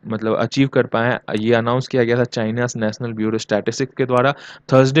मतलब अचीव कर पाए हैं। ये अनाउंस किया गया था चाइना नेशनल ब्यूरो स्टैटिस्टिक्स के द्वारा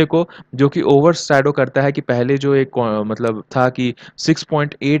थर्सडे को, जो कि ओवर शैडो करता है कि पहले जो एक मतलब था कि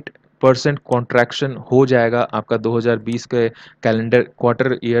 6.8% कॉन्ट्रैक्शन हो जाएगा आपका 2020 के कैलेंडर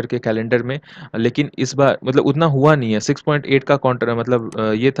क्वार्टर ईयर के कैलेंडर में। लेकिन इस बार मतलब उतना हुआ नहीं है। 6.8 का कॉन्ट्र मतलब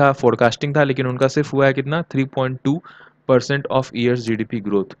ये था फोरकास्टिंग था, लेकिन उनका सिर्फ हुआ है कितना 3.2% ऑफ ईयर्स जीडीपी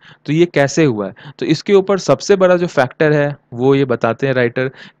ग्रोथ। तो ये कैसे हुआ है? तो इसके ऊपर सबसे बड़ा जो फैक्टर है वो ये बताते हैं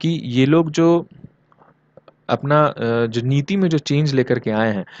राइटर कि ये लोग जो अपना जो नीति में जो चेंज लेकर के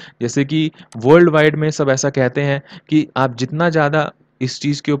आए हैं, जैसे कि वर्ल्ड वाइड में सब ऐसा कहते हैं कि आप जितना ज़्यादा इस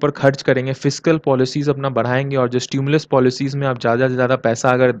चीज़ के ऊपर खर्च करेंगे, फिस्कल पॉलिसीज़ अपना बढ़ाएंगे और जो स्टिमुलस पॉलिसीज़ में आप ज़्यादा से ज़्यादा पैसा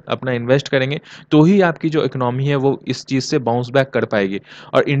अगर अपना इन्वेस्ट करेंगे, तो ही आपकी जो इकोनॉमी है वो इस चीज़ से बाउंस बैक कर पाएगी।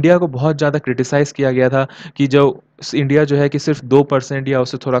 और इंडिया को बहुत ज़्यादा क्रिटिसाइज़ किया गया था कि जो इंडिया जो है कि सिर्फ 2% या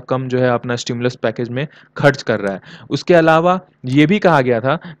उससे थोड़ा कम जो है अपना स्टिमुलस पैकेज में खर्च कर रहा है। उसके अलावा ये भी कहा गया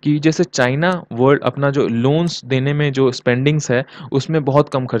था कि जैसे चाइना वर्ल्ड अपना जो लोन्स देने में जो स्पेंडिंग्स है उसमें बहुत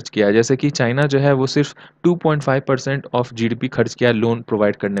कम खर्च किया है। जैसे कि चाइना जो है वो सिर्फ 2.5% ऑफ जीडीपी खर्च किया है लोन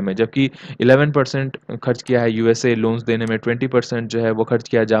प्रोवाइड करने में, जबकि 11% खर्च किया है यूएसए लोन्स देने में, 20% जो है वो खर्च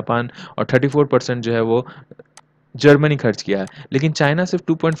किया है जापान, और 34% जो है वो जर्मनी खर्च किया है। लेकिन चाइना सिर्फ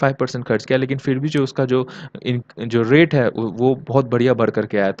 2.5% खर्च किया है, लेकिन फिर भी जो उसका जो रेट है वो बहुत बढ़िया बढ़ कर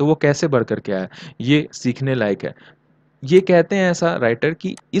के आया है। तो वो कैसे बढ़ कर के आया है, ये सीखने लायक है। ये कहते हैं ऐसा राइटर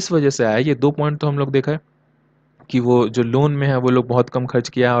कि इस वजह से आया। ये 2 पॉइंट तो हम लोग देखा है कि वो जो लोन में है वो लोग बहुत कम खर्च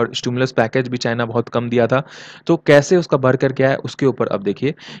किया और स्टिमुलस पैकेज भी चाइना बहुत कम दिया था। तो कैसे उसका बढ़ कर के आया उसके ऊपर अब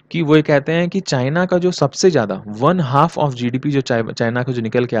देखिए कि वो ये कहते हैं कि चाइना का जो सबसे ज़्यादा 1/2 ऑफ जीडीपी जो चाइना का जो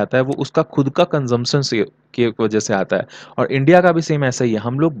निकल के आता है वो उसका खुद का कंजम्पशन से की वजह से आता है। और इंडिया का भी सेम ऐसा ही है।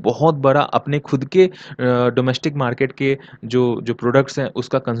 हम लोग बहुत बड़ा अपने खुद के डोमेस्टिक मार्केट के जो प्रोडक्ट्स हैं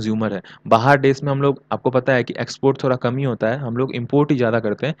उसका कंज्यूमर है। बाहर देश में हम लोग, आपको पता है कि एक्सपोर्ट थोड़ा कम ही होता है, हम लोग इम्पोर्ट ही ज़्यादा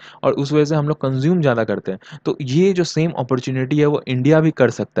करते हैं और उस वजह से हम लोग कंज्यूम ज़्यादा करते हैं। तो ये जो सेम अपॉर्चुनिटी है वो इंडिया भी कर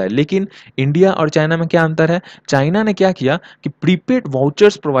सकता है। लेकिन इंडिया और चाइना में क्या अंतर है? चाइना ने क्या किया कि प्रीपेड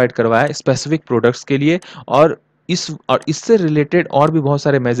वाउचर्स प्रोवाइड करवाया स्पेसिफिक प्रोडक्ट्स के लिए, और इससे रिलेटेड और भी बहुत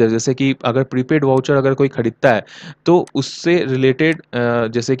सारे मेजर, जैसे कि अगर प्रीपेड वाउचर अगर कोई खरीदता है तो उससे रिलेटेड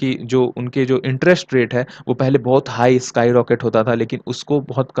जैसे कि जो उनके जो इंटरेस्ट रेट है वो पहले बहुत हाई स्काई रॉकेट होता था, लेकिन उसको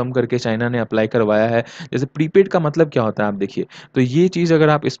बहुत कम करके चाइना ने अप्लाई करवाया है। जैसे प्रीपेड का मतलब क्या होता है आप देखिए, तो ये चीज़ अगर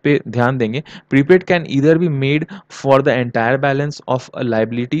आप इस पर ध्यान देंगे, prepaid can either be made for the entire balance of a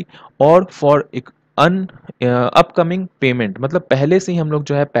liability और फॉर एक अन अपकमिंग पेमेंट। मतलब पहले से ही हम लोग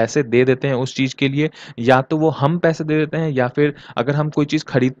जो है पैसे दे देते हैं उस चीज़ के लिए, या तो वो हम पैसे दे देते हैं या फिर अगर हम कोई चीज़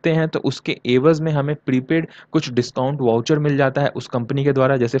खरीदते हैं तो उसके एवज में हमें प्रीपेड कुछ डिस्काउंट वाउचर मिल जाता है उस कंपनी के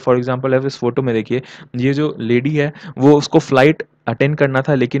द्वारा। जैसे फॉर एग्जांपल अब इस फोटो में देखिए, ये जो लेडी है वो उसको फ्लाइट अटेंड करना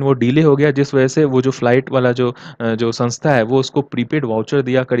था लेकिन वो डिले हो गया, जिस वजह से वो जो फ्लाइट वाला जो संस्था है वो उसको प्रीपेड वाउचर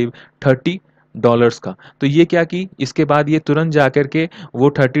दिया करीब $30 का। तो ये क्या कि इसके बाद ये तुरंत जा कर के वो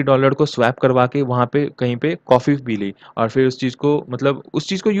 $30 को स्वैप करवा के वहाँ पे कहीं पे कॉफ़ी पी ली और फिर उस चीज़ को मतलब उस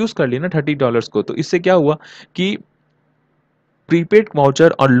चीज़ को यूज़ कर ली ना $30 को। तो इससे क्या हुआ कि प्रीपेड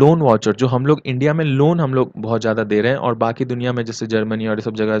वाउचर और लोन वाउचर, जो हम लोग इंडिया में लोन हम लोग बहुत ज़्यादा दे रहे हैं और बाकी दुनिया में जैसे जर्मनी और ये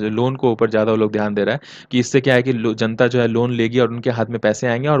सब जगह जो लोन को ऊपर ज़्यादा वो लोग ध्यान दे रहा है कि इससे क्या है कि जनता जो है लोन लेगी और उनके हाथ में पैसे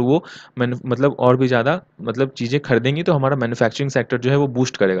आएंगे और वो मतलब और भी ज़्यादा मतलब चीज़ें खरीदेंगी तो हमारा मैन्युफैक्चरिंग सेक्टर जो है वो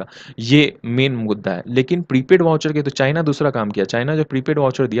बूस्ट करेगा। ये मेन मुद्दा है। लेकिन प्रीपेड वाउचर के तो चाइना दूसरा काम किया। चाइना जो प्रीपेड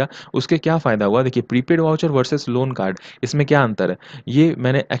वाउचर दिया उसके क्या फ़ायदा हुआ, देखिए prepaid voucher versus loan card, इसमें क्या अंतर है, ये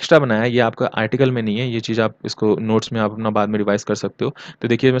मैंने एक्स्ट्रा बनाया है, ये आपका आर्टिकल में नहीं है, ये चीज़ आप इसको नोट्स में आप अपना बाद में रिवाइज कर सकते हो। तो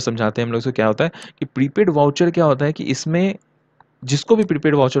देखिए मैं समझाते हैं हम लोग से क्या होता है कि प्रीपेड वाउचर क्या होता है कि इसमें जिसको भी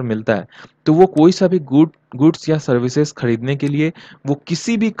प्रीपेड वाउचर मिलता है तो वो कोई सा भी गुड्स या सर्विसेज खरीदने के लिए वो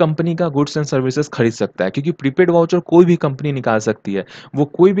किसी भी कंपनी का गुड्स एंड सर्विसेज खरीद सकता है, क्योंकि प्रीपेड वाउचर कोई भी कंपनी निकाल सकती है। वो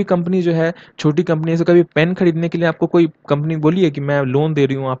कोई भी कंपनी जो है, छोटी कंपनी से कभी पेन खरीदने के लिए आपको कोई कंपनी बोली है कि मैं लोन दे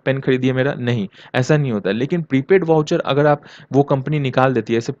रही हूँ आप पेन खरीदिए मेरा, नहीं, ऐसा नहीं होता। लेकिन प्रीपेड वाउचर अगर आप वो कंपनी निकाल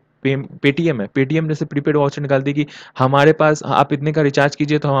देती है, जैसे पेटीएम है, पेटीएम जैसे प्रीपेड वाउचर निकालती है कि हमारे पास आप इतने का रिचार्ज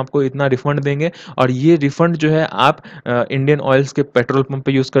कीजिए तो हम आपको इतना रिफंड देंगे और ये रिफंड जो है आप इंडियन ऑयल्स के पेट्रोल पंप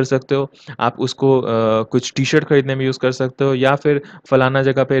पे यूज़ कर सकते हो, आप उसको कुछ टी शर्ट खरीदने में यूज़ कर सकते हो या फिर फलाना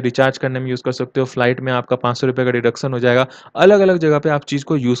जगह पे रिचार्ज करने में यूज़ कर सकते हो, फ्लाइट में आपका 500 रुपये का डिडक्शन हो जाएगा, अलग अलग जगह पे आप चीज़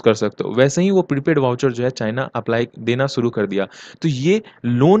को यूज़ कर सकते हो। वैसे ही वो प्रीपेड वाउचर जो है चाइना अप्लाई देना शुरू कर दिया। तो ये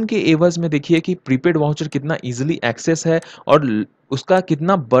लोन के एवज में देखिए कि प्रीपेड वाउचर कितना ईजिली एक्सेस है और उसका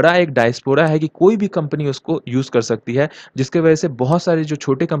कितना बड़ा एक डायस्पोरा है कि कोई भी कंपनी उसको यूज़ कर सकती है, जिसके वजह से बहुत सारी जो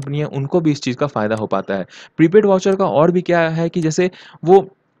छोटे कंपनी हैं उनको भी इस चीज़ का फ़ायदा हो पाता है। प्रीपेड वाउचर का और भी क्या है कि जैसे वो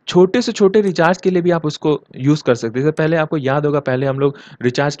छोटे से छोटे रिचार्ज के लिए भी आप उसको यूज़ कर सकते हैं। जैसे पहले आपको याद होगा, पहले हम लोग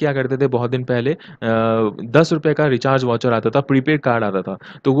रिचार्ज किया करते थे बहुत दिन पहले, 10 रुपए का रिचार्ज वाउचर आता था, प्रीपेड कार्ड आता था।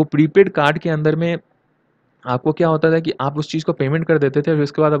 तो वो प्रीपेड कार्ड के अंदर में आपको क्या होता था कि आप उस चीज़ को पेमेंट कर देते थे और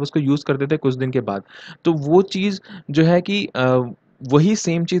उसके बाद आप उसको यूज़ करते थे कुछ दिन के बाद। तो वो चीज़ जो है कि वही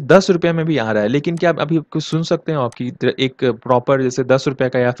सेम चीज़ 10 रुपए में भी आ रहा है। लेकिन क्या आप अभी कुछ सुन सकते हैं आपकी एक प्रॉपर जैसे 10 रुपए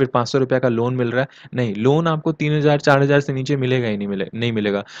का या फिर 500 रुपए का लोन मिल रहा है? नहीं, लोन आपको 3000 4000 से नीचे मिलेगा ही नहीं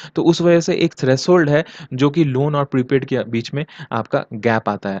मिलेगा। तो उस वजह से एक थ्रेशोल्ड है जो कि लोन और प्रीपेड के बीच में आपका गैप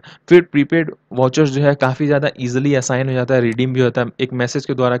आता है। फिर प्रीपेड वाउचर्स जो है काफ़ी ज़्यादा ईज़िली असाइन हो जाता है, रिडीम भी होता है। एक मैसेज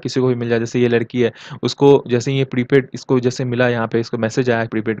के द्वारा किसी को भी मिल जाए, जैसे ये लड़की है, उसको जैसे ही ये प्रीपेड इसको जैसे मिला, यहाँ पे इसको मैसेज आया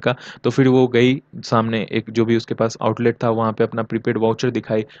प्रीपेड का, तो फिर वो गई सामने एक जो भी उसके पास आउटलेट था वहाँ पे अपना प्रीपेड वाउचर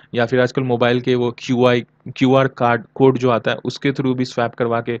दिखाई, या फिर आजकल मोबाइल के वो क्यूआर कार्ड कोड जो आता है उसके थ्रू भी स्वैप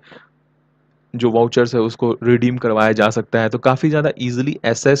करवा के जो वाउचर्स है उसको रिडीम करवाया जा सकता है। तो काफ़ी ज़्यादा ईज़िली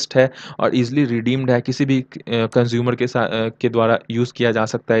एसेस्ड है और ईज़िली रिडीम्ड है, किसी भी कंज्यूमर के साथ के द्वारा यूज़ किया जा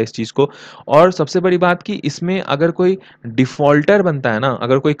सकता है इस चीज़ को। और सबसे बड़ी बात कि इसमें अगर कोई डिफ़ॉल्टर बनता है ना,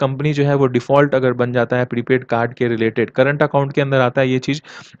 अगर कोई कंपनी जो है वो डिफ़ॉल्ट अगर बन जाता है प्रीपेड कार्ड के रिलेटेड, करंट अकाउंट के अंदर आता है ये चीज़,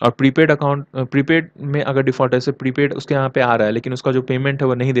 और प्रीपेड में अगर डिफ़ॉल्ट है, जैसे प्रीपेड उसके यहाँ पे आ रहा है लेकिन उसका जो पेमेंट है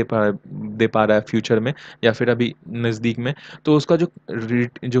वो नहीं दे पा रहा है फ्यूचर में या फिर अभी नज़दीक में, तो उसका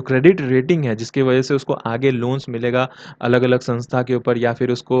जो क्रेडिट रेटिंग है जिसकी वजह से उसको आगे लोन्स मिलेगा अलग-अलग संस्था के ऊपर या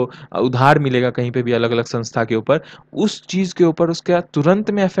फिर उसको उधार मिलेगा कहीं पे भी अलग-अलग संस्था के ऊपर, उस चीज़ के ऊपर उसका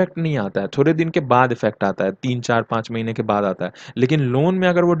तुरंत में इफ़ेक्ट नहीं आता है, थोड़े दिन के बाद इफ़ेक्ट आता है, 3, 4, 5 महीने के बाद आता है। लेकिन लोन में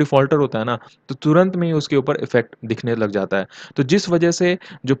अगर वो डिफ़ॉल्टर होता है ना, तो तुरंत में ही उसके ऊपर इफ़ेक्ट दिखने लग जाता है। तो जिस वजह से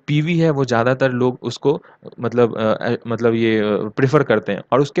जो पीवी है वो ज़्यादातर लोग उसको मतलब ये प्रेफ़र करते हैं।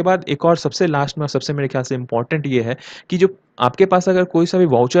 और उसके बाद एक और सबसे लास्ट में और सबसे मेरे ख़्याल से इम्पोर्टेंट ये है कि जो आपके पास अगर कोई सा भी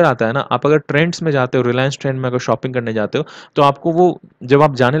वाउचर आता है ना, आप अगर ट्रेंड्स में जाते हो, रिलायंस ट्रेंड में अगर शॉपिंग करने जाते हो, तो आपको वो जब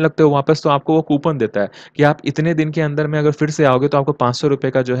आप जाने लगते हो वापस तो आपको वो कूपन देता है कि आप इतने दिन के अंदर में अगर फिर से आओगे तो आपको 500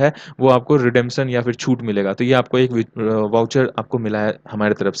 रुपए का जो है वो आपको रिडेम्पशन या फिर छूट मिलेगा। तो ये आपको एक वाउचर आपको मिला है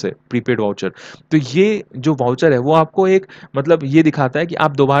हमारी तरफ से, प्रीपेड वाउचर। तो ये जो वाउचर है वो आपको एक मतलब ये दिखाता है कि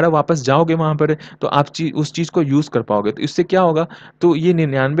आप दोबारा वापस जाओगे वहाँ पर तो आप उस चीज़ को यूज़ कर पाओगे। तो इससे क्या होगा, तो ये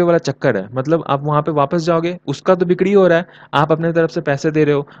 99 वाला चक्कर है, मतलब आप वहाँ पे वापस जाओगे, उसका तो बिक्री हो रहा है, आप अपने तरफ से पैसे दे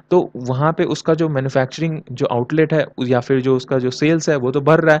रहे हो, तो वहाँ पे उसका जो मैन्युफैक्चरिंग जो आउटलेट है या फिर जो उसका जो सेल्स है वो तो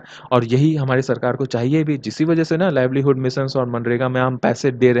बढ़ रहा है। और यही हमारी सरकार को चाहिए भी, जिसी वजह से ना लाइवलीहुड मिशंस और मनरेगा में हम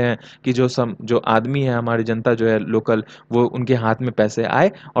पैसे दे रहे हैं कि जो आदमी है, हमारी जनता जो है लोकल, वो उनके हाथ में पैसे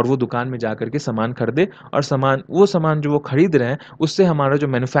आए और वो दुकान में जा करके सामान खरीदे और वो सामान जो वो खरीद रहे हैं उससे हमारा जो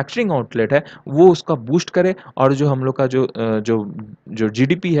मैन्युफैक्चरिंग आउटलेट है वो उसका बूस्ट करे और जो हम लोग का जो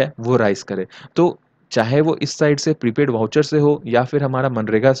जीडीपी है वो राइज करे। तो चाहे वो इस साइड से प्रीपेड वाउचर से हो या फिर हमारा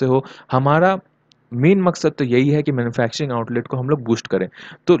मनरेगा से हो, हमारा मेन मकसद तो यही है कि मैन्युफैक्चरिंग आउटलेट को हम लोग बूस्ट करें।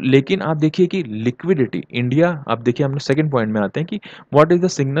 तो लेकिन आप देखिए कि लिक्विडिटी इंडिया, आप देखिए हम लोग सेकंड पॉइंट में आते हैं कि what is the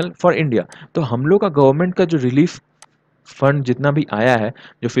signal for India. तो हम लोग का गवर्नमेंट का जो रिलीफ फंड जितना भी आया है,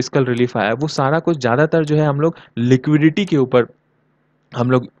 जो फिस्कल रिलीफ आया है, वो सारा कुछ ज़्यादातर जो है हम लोग लिक्विडिटी के ऊपर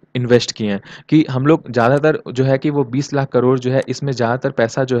हम लोग इन्वेस्ट किए हैं कि हम लोग ज़्यादातर जो है कि वो 20 लाख करोड़ जो है इसमें ज़्यादातर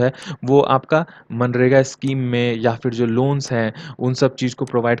पैसा जो है वो आपका मनरेगा स्कीम में या फिर जो लोन्स हैं उन सब चीज़ को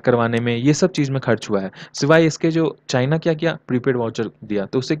प्रोवाइड करवाने में, ये सब चीज़ में खर्च हुआ है। सिवाय इसके जो चाइना क्या किया, प्रीपेड वाउचर दिया,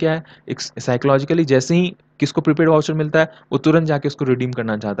 तो उससे क्या है, एक साइकोलॉजिकली जैसे ही किसको प्रीपेड वाउचर मिलता है वो तुरंत जाके उसको रिडीम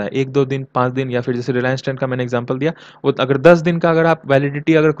करना चाहता है, 1-2 दिन, 5 दिन, या फिर जैसे रिलायंस ट्रेंड का मैंने एग्जांपल दिया, वो अगर 10 दिन का अगर आप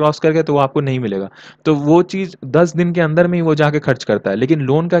वैलिडिटी अगर क्रॉस कर गए तो वो आपको नहीं मिलेगा। तो वो चीज़ 10 दिन के अंदर में ही वो जाके खर्च करता है। लेकिन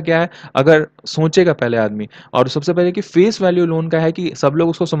लोन का क्या है, अगर सोचेगा पहले आदमी, और सबसे पहले कि फेस वैल्यू लोन का है कि सब लोग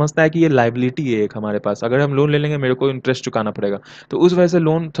उसको समझता है कि ये लायबिलिटी है एक हमारे पास, अगर हम लोन ले लेंगे मेरे को इंटरेस्ट चुकाना पड़ेगा। तो उस वजह से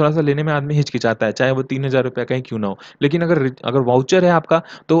लोन थोड़ा-सा लेने में आदमी हिचकिचाता है, चाहे वो 3000 रुपया का ही क्यों ना हो। लेकिन अगर वाउचर है आपका,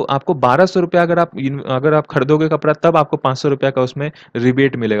 तो आपको 1200 रुपया अगर आप खरीदोगे कपड़ा तब आपको 500 रुपया का उसमें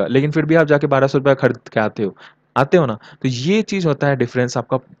रिबेट मिलेगा। लेकिन फिर भी आप जाके 1200 रुपया खरीद के आते हो ना? तो ये चीज़ होता है डिफरेंस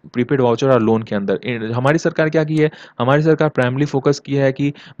आपका प्रीपेड वाउचर और लोन के अंदर। हमारी सरकार क्या की है, हमारी सरकार प्राइमरी फोकस किया है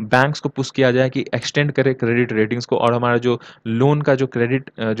कि बैंक्स को पुश किया जाए कि एक्सटेंड करे क्रेडिट रेटिंग्स को, और हमारा जो लोन का जो क्रेडिट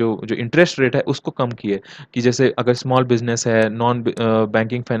जो जो इंटरेस्ट रेट है उसको कम किए, कि जैसे अगर स्मॉल बिजनेस है, नॉन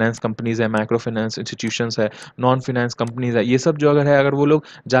बैंकिंग फाइनेंस कंपनीज है, माइक्रो फाइनेंस इंस्टीट्यूशंस है, नॉन फाइनेंस कंपनीज है, ये सब जो अगर है, अगर वो लोग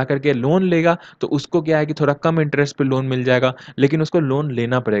जा करके लोन लेगा तो उसको क्या है कि थोड़ा कम इंटरेस्ट पे लोन मिल जाएगा, लेकिन उसको लोन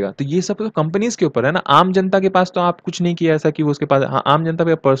लेना पड़ेगा। तो ये सब तो कंपनीज के ऊपर है ना, आम जनता के पास तो आप कुछ नहीं किया ऐसा कि वो उसके पास, हाँ, आम जनता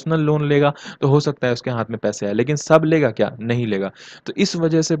पे पर्सनल लोन लेगा तो हो सकता है उसके हाथ में पैसे आए, लेकिन सब लेगा क्या, नहीं लेगा। तो इस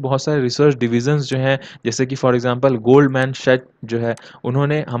वजह से बहुत सारे रिसर्च डिविजन्स जो हैं, जैसे कि फॉर एग्जांपल गोल्डमैन शेट जो है,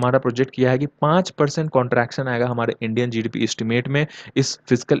 उन्होंने हमारा प्रोजेक्ट किया है कि 5% कॉन्ट्रैक्शन आएगा हमारे इंडियन जीडीपी एस्टिमेट में इस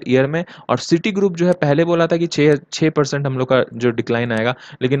फिजिकल ईयर में। और सिटी ग्रुप जो है पहले बोला था कि 6% हम लोग का जो डिक्लाइन आएगा,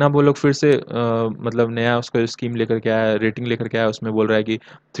 लेकिन अब वो लोग फिर से मतलब नया उसका स्कीम लेकर के आया, रेटिंग लेकर के आया, उसमें बोल रहा है कि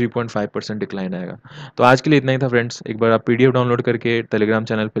 3.5% डिक्लाइन आएगा। तो आज के लिए इतना ही था फ्रेंड्स, एक बार आप पीडीएफ डाउनलोड करके टेलीग्राम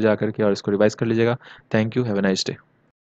चैनल पर जा करके और इसको रिवाइज कर लीजिएगा। Thank you, have a nice day.